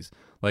movies,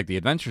 like the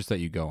adventures that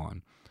you go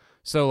on.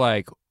 So,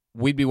 like,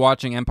 we'd be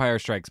watching Empire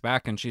Strikes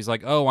Back, and she's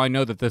like, "Oh, I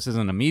know that this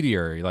isn't a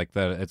meteor, like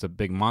that it's a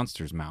big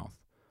monster's mouth."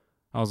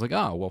 I was like,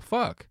 "Oh, well,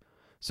 fuck."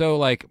 So,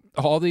 like,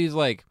 all these,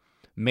 like,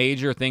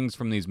 major things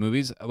from these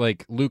movies,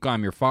 like Luke,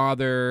 I'm Your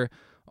Father,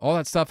 all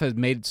that stuff has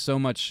made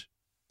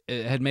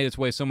it had made its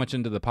way so much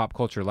into the pop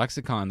culture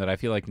lexicon that I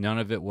feel like none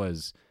of it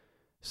was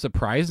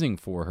surprising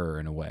for her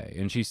in a way.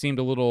 And she seemed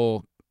a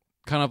little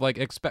kind of like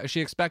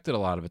she expected a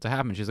lot of it to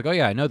happen. She's like, "Oh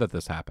yeah, I know that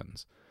this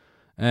happens."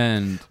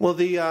 And well,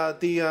 the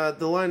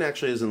line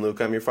actually isn't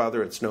Luke, I'm your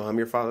father. It's no, I'm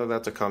your father.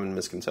 That's a common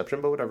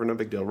misconception, but whatever, no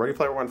big deal. Ready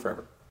Player One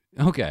forever.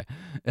 Okay,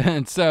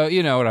 and so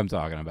you know what I'm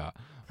talking about.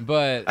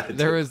 But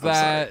there was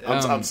that.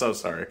 I'm so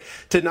sorry.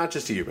 Not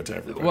just to you, but to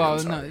everybody. Well,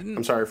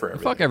 I'm sorry for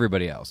everybody. Fuck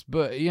everybody else.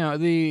 But you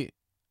know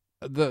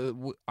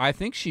I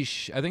think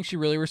she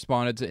really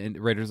responded to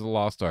Raiders of the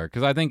Lost Ark,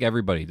 because I think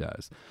everybody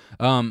does.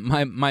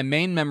 My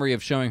main memory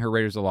of showing her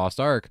Raiders of the Lost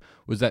Ark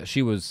was that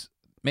she was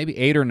maybe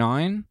 8 or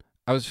 9.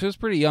 She was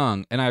pretty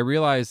young, and I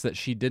realized that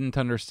she didn't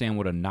understand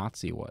what a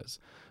Nazi was.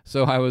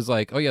 So I was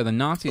like, "Oh yeah, the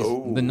Nazis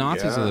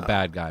are the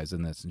bad guys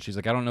in this." And she's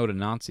like, "I don't know what a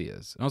Nazi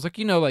is." And I was like,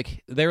 "You know,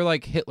 like, they're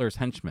like Hitler's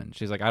henchmen."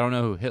 She's like, "I don't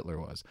know who Hitler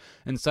was."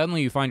 And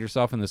suddenly you find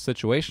yourself in this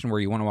situation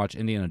where you want to watch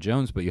Indiana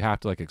Jones, but you have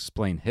to, like,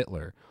 explain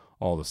Hitler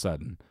all of a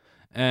sudden.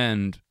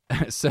 And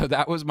so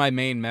that was my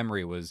main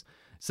memory, was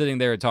sitting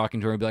there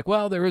talking to her and be like,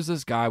 "Well, there was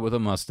this guy with a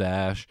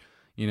mustache,"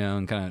 you know,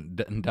 and kind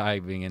of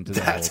diving into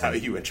that. That's how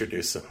you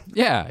introduce him.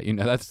 Yeah, you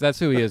know, that's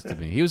who he is to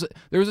me.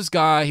 There was this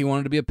guy, he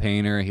wanted to be a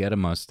painter, he had a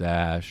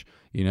mustache,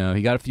 you know,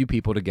 he got a few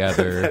people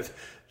together.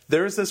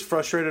 There was this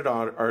frustrated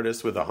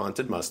artist with a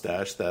haunted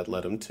mustache that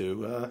led him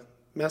to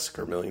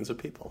massacre millions of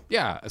people.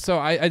 Yeah, so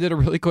I did a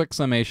really quick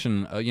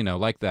summation, you know,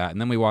 like that, and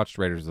then we watched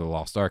Raiders of the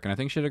Lost Ark, and I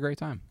think she had a great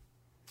time.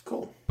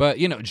 Cool. But,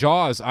 you know,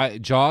 Jaws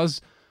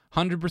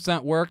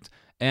 100% worked.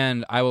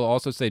 And I will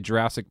also say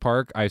Jurassic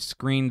Park, I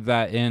screened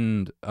that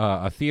in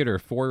a theater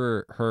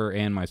for her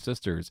and my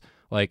sisters,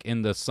 like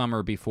in the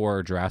summer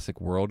before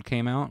Jurassic World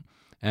came out.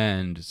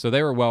 And so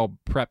they were well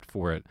prepped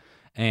for it.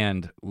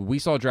 And we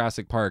saw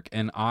Jurassic Park,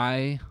 and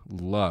I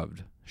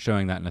loved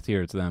showing that in the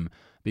theater to them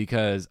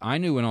because I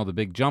knew when all the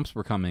big jumps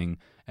were coming,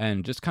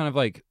 and just kind of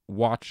like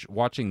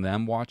watching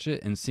them watch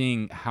it and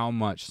seeing how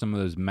much some of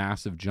those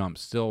massive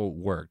jumps still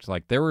worked.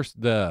 Like there was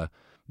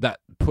that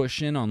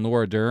push in on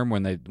Laura Dern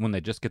when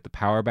they just get the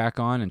power back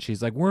on, and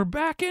she's like, "We're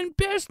back in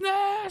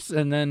business,"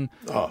 and then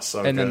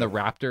then the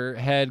raptor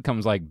head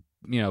comes like,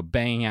 you know,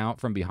 banging out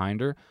from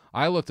behind her.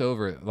 I looked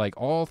over, like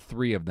all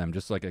three of them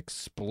just like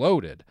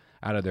exploded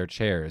out of their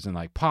chairs, and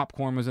like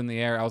popcorn was in the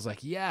air. I was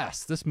like,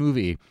 yes, this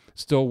movie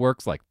still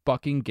works like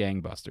fucking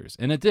gangbusters.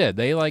 And it did.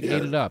 They like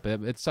ate it up.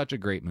 It's such a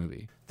great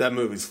movie. That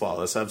movie's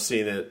flawless. I've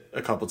seen it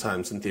a couple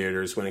times in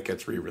theaters when it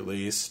gets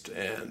re-released,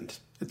 and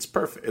it's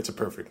perfect. It's a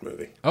perfect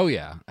movie. Oh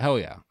yeah. Hell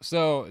yeah.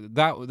 So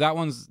that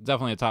one's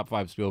definitely a top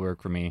 5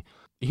 Spielberg for me.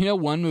 You know,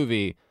 one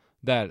movie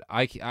that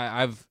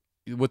I've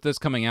with this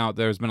coming out,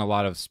 there's been a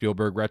lot of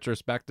Spielberg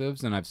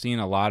retrospectives, and I've seen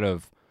a lot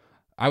of,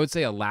 I would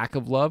say, a lack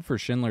of love for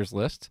Schindler's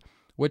List,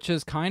 which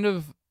has kind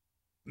of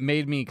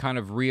made me kind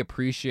of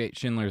reappreciate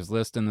Schindler's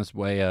List in this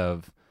way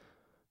of,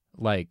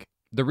 like,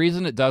 the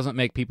reason it doesn't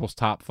make people's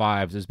top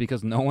 5s is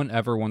because no one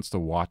ever wants to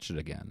watch it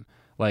again.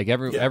 Like,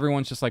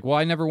 everyone's just like, well,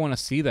 I never want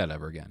to see that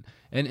ever again.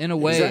 And in a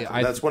way,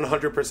 exactly. That's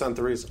 100%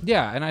 the reason.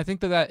 Yeah, and I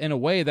think that in a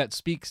way that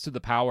speaks to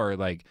the power,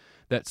 like,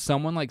 that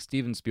someone like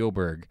Steven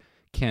Spielberg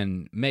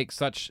can make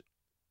such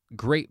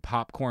great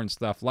popcorn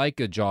stuff like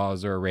a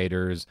Jaws or a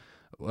Raiders,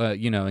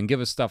 and give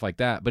us stuff like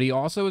that. But he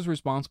also is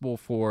responsible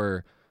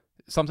for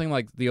something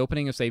like the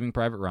opening of Saving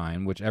Private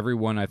Ryan, which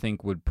everyone I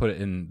think would put it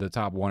in the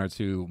top 1 or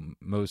 2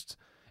 most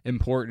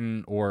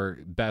important or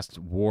best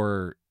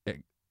war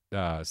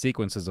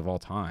sequences of all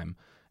time.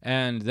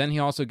 And then he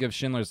also gives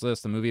Schindler's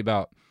List, a movie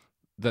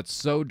that's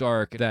so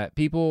dark that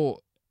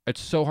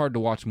it's so hard to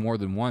watch more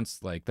than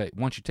once. Like that,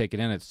 once you take it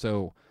in, it's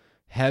so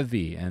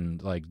heavy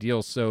and like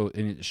and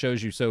it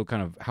shows you so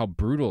kind of how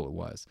brutal it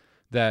was,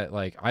 that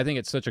like I think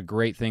it's such a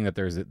great thing that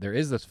there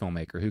is this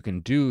filmmaker who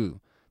can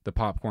do the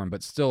popcorn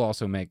but still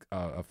also make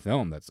a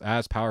film that's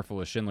as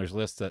powerful as Schindler's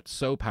List, that's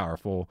so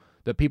powerful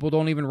that people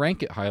don't even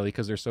rank it highly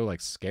because they're so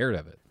like scared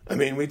of it. I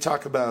mean, we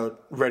talk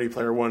about Ready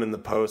Player One and The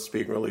Post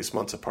being released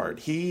months apart.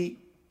 He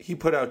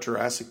put out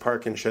Jurassic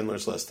Park and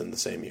Schindler's List in the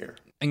same year.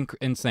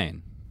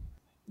 Insane.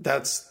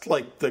 That's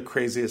like the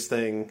craziest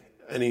thing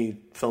any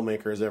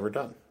filmmaker has ever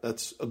done.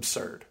 That's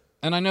absurd.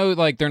 And I know,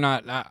 like, they're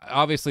not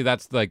obviously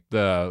that's like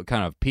the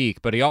kind of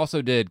peak, but he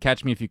also did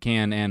Catch Me If You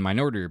Can and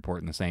Minority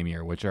Report in the same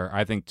year, which are,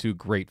 I think, 2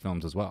 great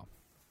films as well.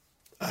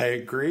 I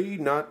agree.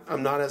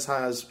 I'm not as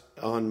high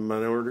on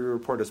Minority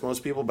Report as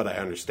most people, but I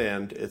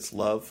understand its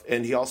love.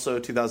 And he also,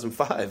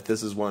 2005,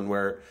 this is one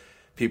where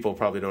people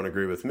probably don't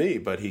agree with me,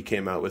 but he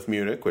came out with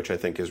Munich, which I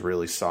think is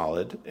really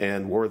solid,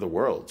 and War of the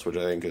Worlds, which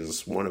I think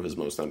is one of his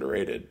most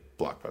underrated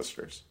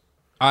blockbusters.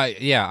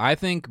 I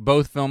think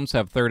both films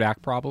have third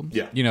act problems.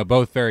 Yeah,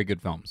 both very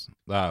good films,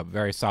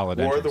 very solid.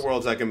 War of the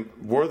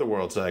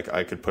Worlds,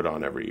 I could put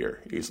on every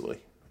year easily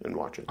and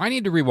watch it. I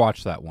need to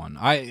rewatch that one.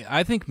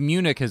 I think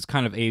Munich has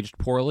kind of aged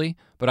poorly,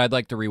 but I'd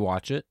like to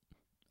rewatch it.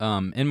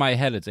 In my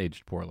head, it's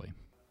aged poorly.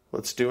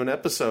 Let's do an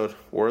episode,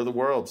 War of the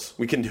Worlds.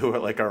 We can do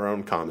it like our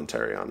own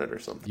commentary on it or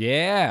something.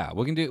 Yeah,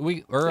 we can do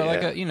like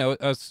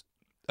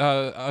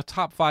a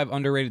top 5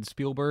 underrated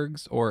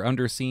Spielbergs or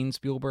underseen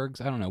Spielbergs.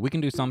 I don't know. We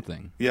can do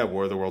something. Yeah,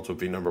 War of the Worlds would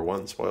be number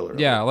 1. Spoiler.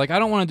 Yeah, like I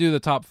don't want to do the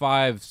top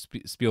 5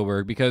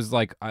 Spielberg because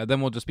like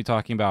then we'll just be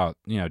talking about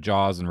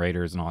Jaws and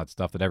Raiders and all that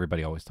stuff that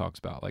everybody always talks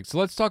about. Like, so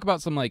let's talk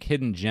about some like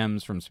hidden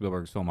gems from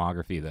Spielberg's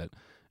filmography that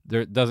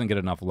there doesn't get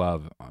enough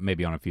love.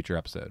 Maybe on a future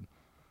episode.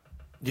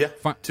 Yeah,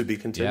 to be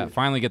continued. Yeah,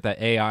 finally get that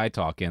AI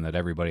talk in that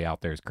everybody out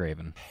there is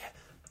craving.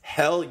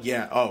 Hell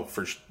yeah! Oh,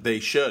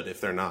 they should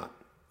if they're not.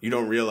 You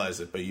don't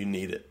realize it, but you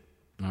need it.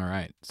 All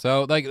right.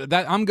 So like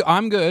that, I'm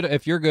good.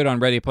 If you're good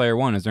on Ready Player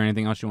One, is there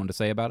anything else you want to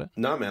say about it?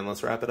 No, man.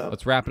 Let's wrap it up.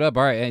 Let's wrap it up.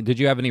 All right. Did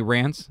you have any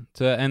rants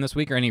to end this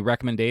week, or any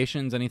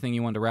recommendations? Anything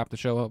you wanted to wrap the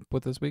show up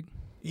with this week?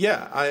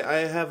 Yeah, I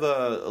have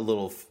a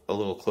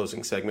little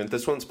closing segment.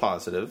 This one's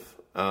positive.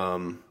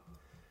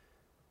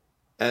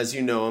 As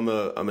you know,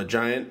 I'm a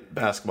giant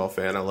basketball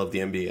fan. I love the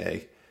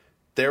NBA.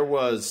 There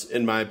was,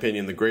 in my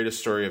opinion, the greatest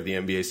story of the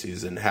NBA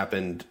season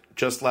happened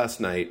just last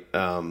night.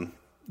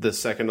 The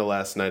second to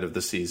last night of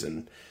the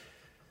season.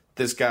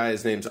 This guy,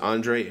 his name's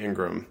Andre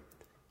Ingram.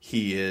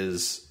 He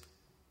is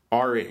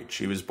our age.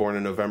 He was born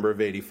in November of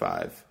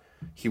 85.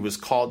 He was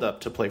called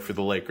up to play for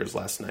the Lakers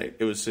last night.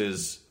 It was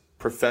his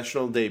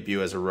professional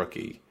debut as a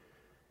rookie.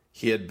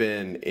 He had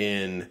been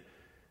in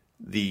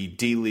the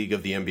D League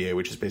of the NBA,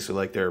 which is basically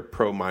like their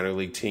pro minor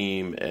league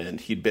team,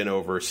 and he'd been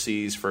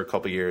overseas for a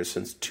couple years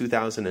since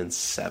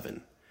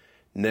 2007.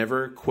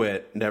 Never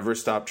quit, never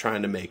stopped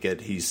trying to make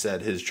it. He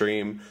said his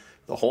dream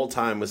the whole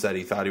time was that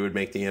he thought he would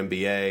make the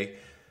NBA,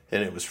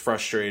 and it was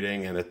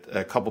frustrating, and at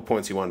a couple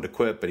points he wanted to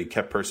quit, but he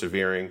kept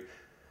persevering.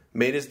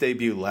 Made his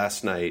debut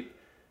last night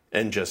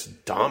and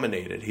just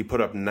dominated. He put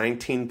up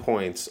 19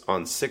 points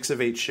on 6 of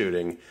 8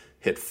 shooting,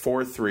 hit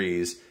 4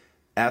 threes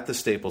at the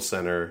Staples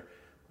Center,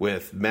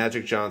 with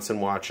Magic Johnson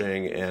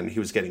watching, and he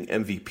was getting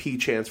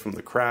MVP chants from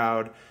the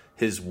crowd.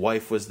 His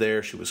wife was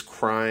there. She was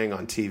crying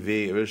on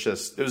TV. It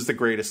was the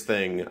greatest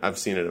thing I've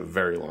seen in a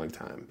very long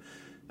time.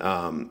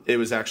 It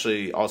was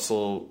actually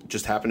also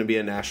just happened to be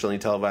a nationally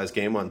televised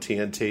game on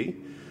TNT.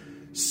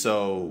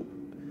 So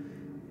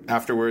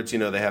afterwards,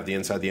 they have the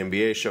Inside the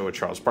NBA show with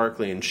Charles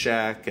Barkley and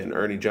Shaq and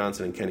Ernie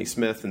Johnson and Kenny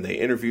Smith, and they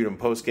interviewed him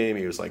post-game.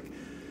 He was like,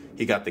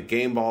 he got the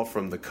game ball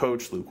from the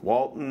coach, Luke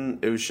Walton.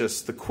 It was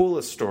just the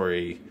coolest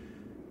story.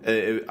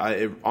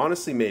 It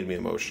honestly made me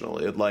emotional.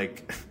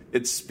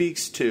 It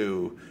speaks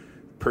to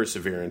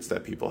perseverance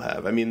that people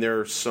have. I mean,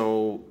 there are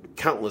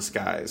countless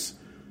guys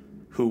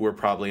who were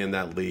probably in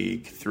that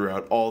league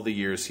throughout all the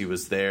years he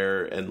was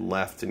there and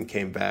left and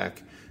came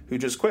back, who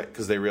just quit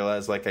because they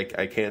realized, I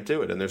can't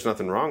do it. And there's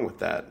nothing wrong with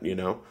that,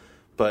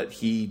 But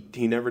he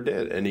never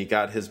did. And he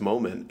got his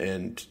moment,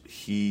 and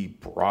he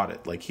brought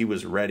it. He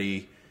was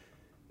ready.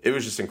 It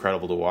was just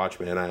incredible to watch,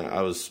 man.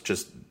 I was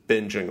just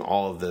binging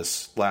all of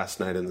this last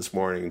night and this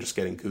morning and just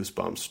getting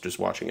goosebumps just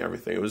watching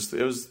everything. It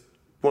was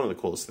one of the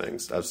coolest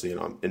things I've seen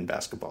in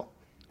basketball.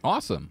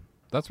 Awesome.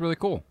 That's really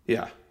cool.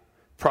 Yeah.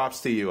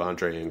 Props to you,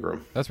 Andre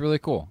Ingram. That's really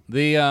cool.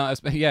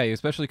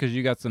 Especially because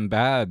you got some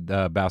bad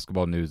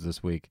basketball news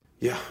this week.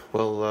 Yeah.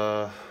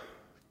 Well,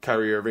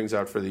 Kyrie Irving's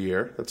out for the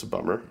year. That's a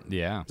bummer.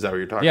 Yeah. Is that what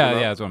you're talking about?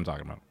 Yeah, that's what I'm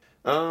talking about.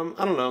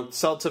 I don't know.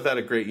 Celtics have had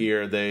a great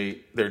year.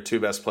 Their two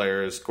best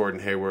players, Gordon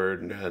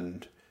Hayward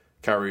and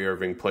Kyrie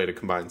Irving, played a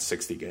combined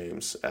 60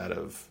 games out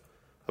of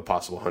a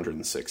possible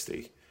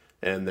 160.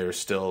 And they're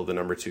still the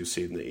number 2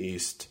 seed in the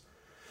East.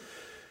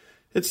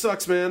 It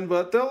sucks, man,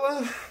 but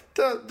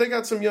they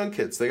got some young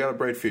kids. They got a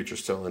bright future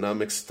still. And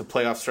the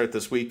playoffs start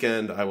this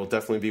weekend. I will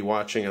definitely be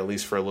watching at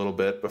least for a little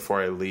bit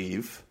before I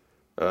leave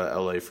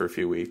LA for a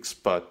few weeks.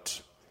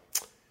 But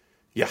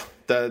yeah,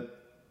 go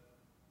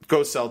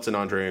Celtics and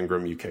Andre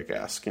Ingram, you kick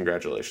ass.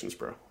 Congratulations,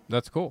 bro.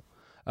 That's cool.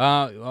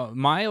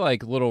 My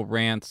little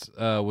rant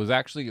was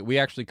we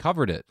actually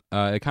covered it.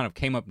 It kind of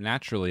came up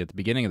naturally at the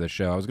beginning of the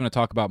show. I was going to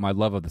talk about my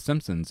love of The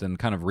Simpsons and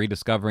kind of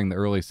rediscovering the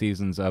early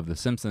seasons of The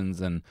Simpsons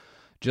and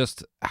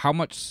just how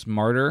much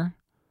smarter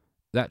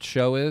that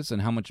show is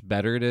and how much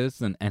better it is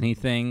than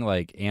anything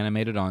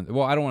animated on.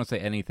 Well, I don't want to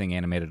say anything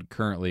animated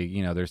currently.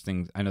 There's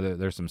things, I know that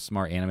there's some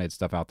smart animated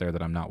stuff out there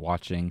that I'm not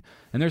watching,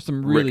 and there's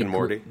some really Rick and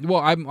Morty. Well,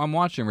 I'm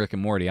watching Rick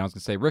and Morty. I was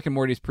gonna say Rick and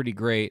Morty's pretty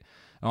great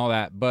and all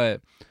that, but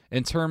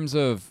in terms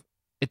of,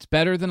 it's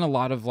better than a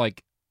lot of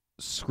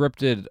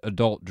scripted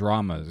adult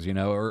dramas,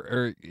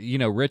 or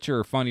richer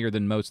or funnier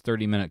than most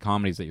 30-minute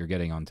comedies that you're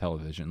getting on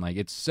television.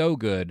 It's so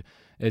good.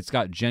 It's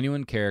got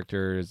genuine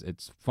characters.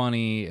 It's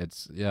funny.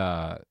 It's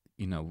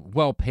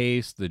well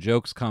paced. The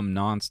jokes come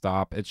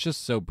nonstop. It's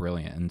just so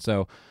brilliant. And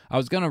so I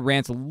was gonna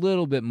rant a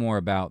little bit more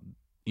about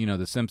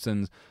The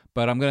Simpsons,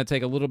 but I'm going to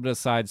take a little bit of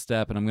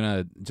sidestep, and I'm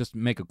going to just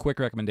make a quick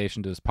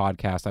recommendation to this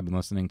podcast I've been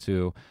listening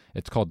to.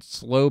 It's called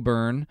Slow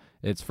Burn.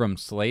 It's from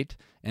Slate,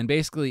 and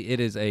basically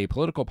it is a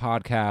political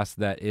podcast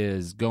that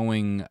is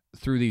going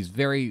through these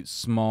very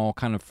small,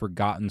 kind of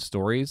forgotten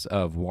stories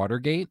of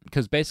Watergate,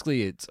 because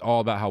basically it's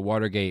all about how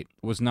Watergate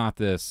was not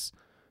this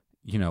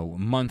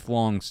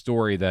month-long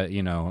story that,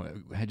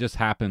 had just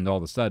happened all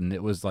of a sudden.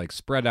 It was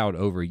spread out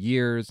over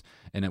years,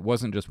 and it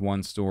wasn't just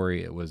one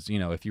story. It was,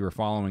 if you were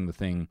following the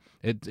thing,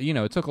 it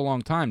took a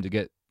long time to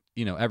get,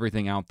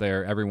 everything out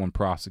there, everyone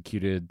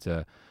prosecuted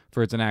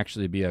for it to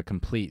actually be a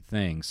complete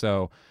thing.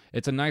 So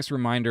it's a nice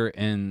reminder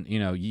in,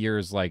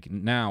 years like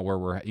now where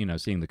we're,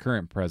 seeing the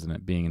current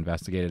president being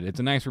investigated. It's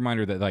a nice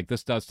reminder that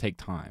this does take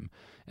time.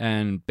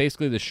 And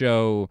basically the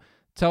show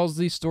tells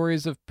these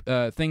stories of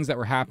things that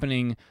were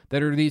happening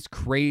that are these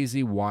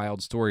crazy,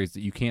 wild stories that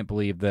you can't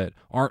believe that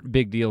aren't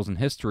big deals in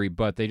history,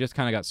 but they just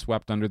kind of got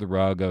swept under the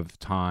rug of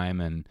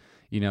time. And,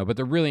 but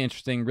they're really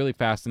interesting, really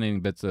fascinating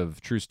bits of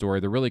true story.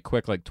 They're really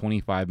quick,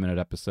 25-minute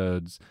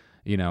episodes.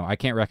 I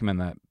can't recommend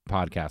that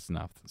podcast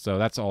enough. So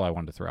that's all I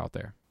wanted to throw out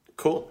there.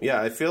 Cool.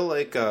 Yeah, I feel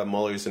like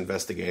Mueller's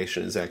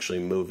investigation is actually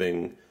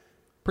moving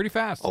pretty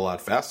fast. A lot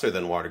faster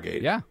than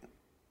Watergate. Yeah.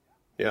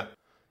 Yeah.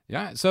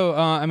 Yeah, so,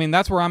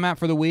 that's where I'm at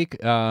for the week.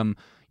 We're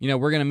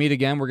going to meet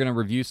again. We're going to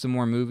review some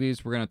more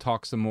movies. We're going to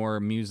talk some more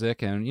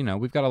music. And,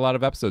 we've got a lot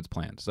of episodes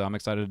planned, so I'm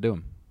excited to do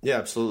them. Yeah,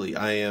 absolutely.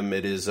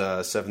 It is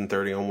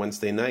 7:30 on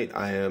Wednesday night.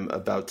 I am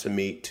about to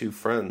meet 2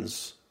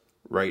 friends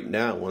right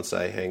now. Once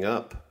I hang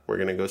up, we're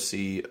going to go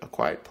see A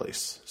Quiet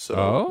Place.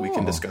 So we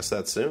can discuss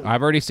that soon.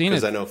 I've already seen it.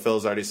 Because I know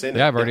Phil's already seen it.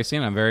 Yeah, I've already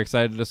seen it. I'm very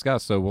excited to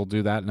discuss. So we'll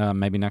do that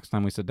maybe next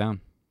time we sit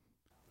down.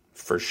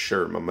 For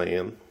sure, my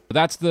man.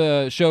 That's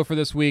the show for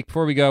this week.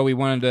 Before we go, we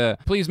wanted to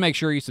please make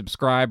sure you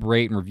subscribe,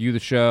 rate, and review the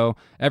show.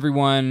 Every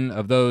one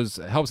of those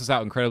helps us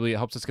out incredibly. It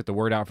helps us get the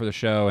word out for the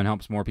show and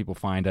helps more people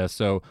find us.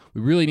 So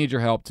we really need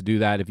your help to do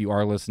that. If you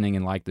are listening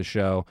and like the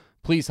show,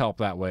 please help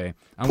that way.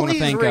 I want to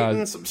thank rate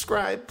and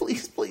subscribe.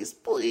 Please, please,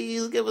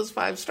 please give us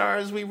 5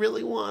 stars. We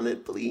really want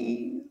it,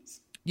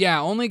 please.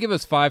 Yeah, only give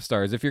us 5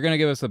 stars. If you're going to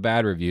give us a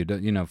bad review,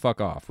 fuck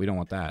off. We don't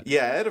want that.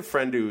 Yeah, I had a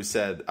friend who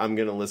said, I'm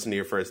going to listen to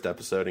your first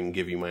episode and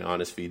give you my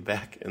honest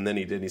feedback. And then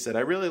he did. He said, I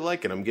really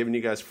like it. I'm giving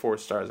you guys 4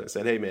 stars. I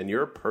said, hey, man,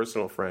 you're a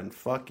personal friend.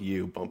 Fuck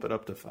you. Bump it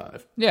up to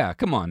 5. Yeah,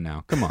 come on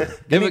now. Come on.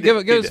 Give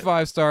us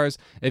 5 stars.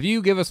 If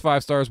you give us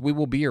 5 stars, we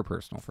will be your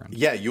personal friend.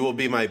 Yeah, you will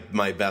be my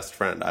best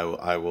friend.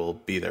 I will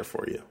be there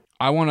for you.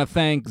 I want to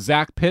thank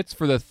Zach Pitts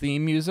for the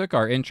theme music,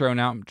 our intro and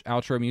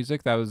outro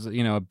music. That was,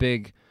 a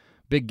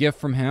big gift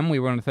from him. We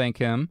want to thank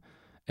him.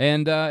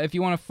 And if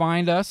you want to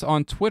find us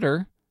on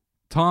Twitter,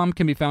 Tom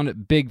can be found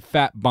at Big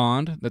Fat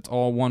Bond. That's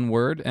all one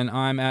word. And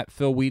I'm at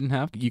Phil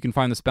Wiedenheft. You can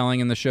find the spelling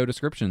in the show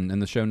description, in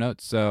the show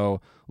notes.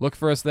 So look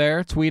for us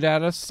there. Tweet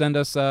at us. Send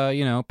us,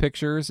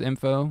 pictures,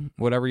 info,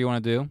 whatever you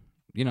want to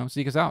do.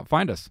 Seek us out.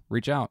 Find us.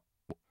 Reach out.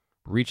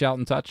 Reach out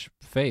and touch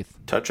faith.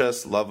 Touch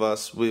us. Love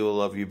us. We will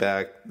love you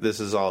back. This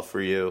is all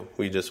for you.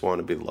 We just want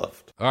to be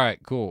loved. All right,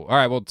 cool. All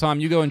right, well,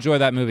 Tom, you go enjoy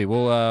that movie.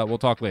 We'll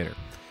talk later.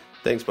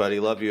 Thanks, buddy.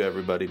 Love you,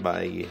 everybody.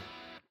 Bye.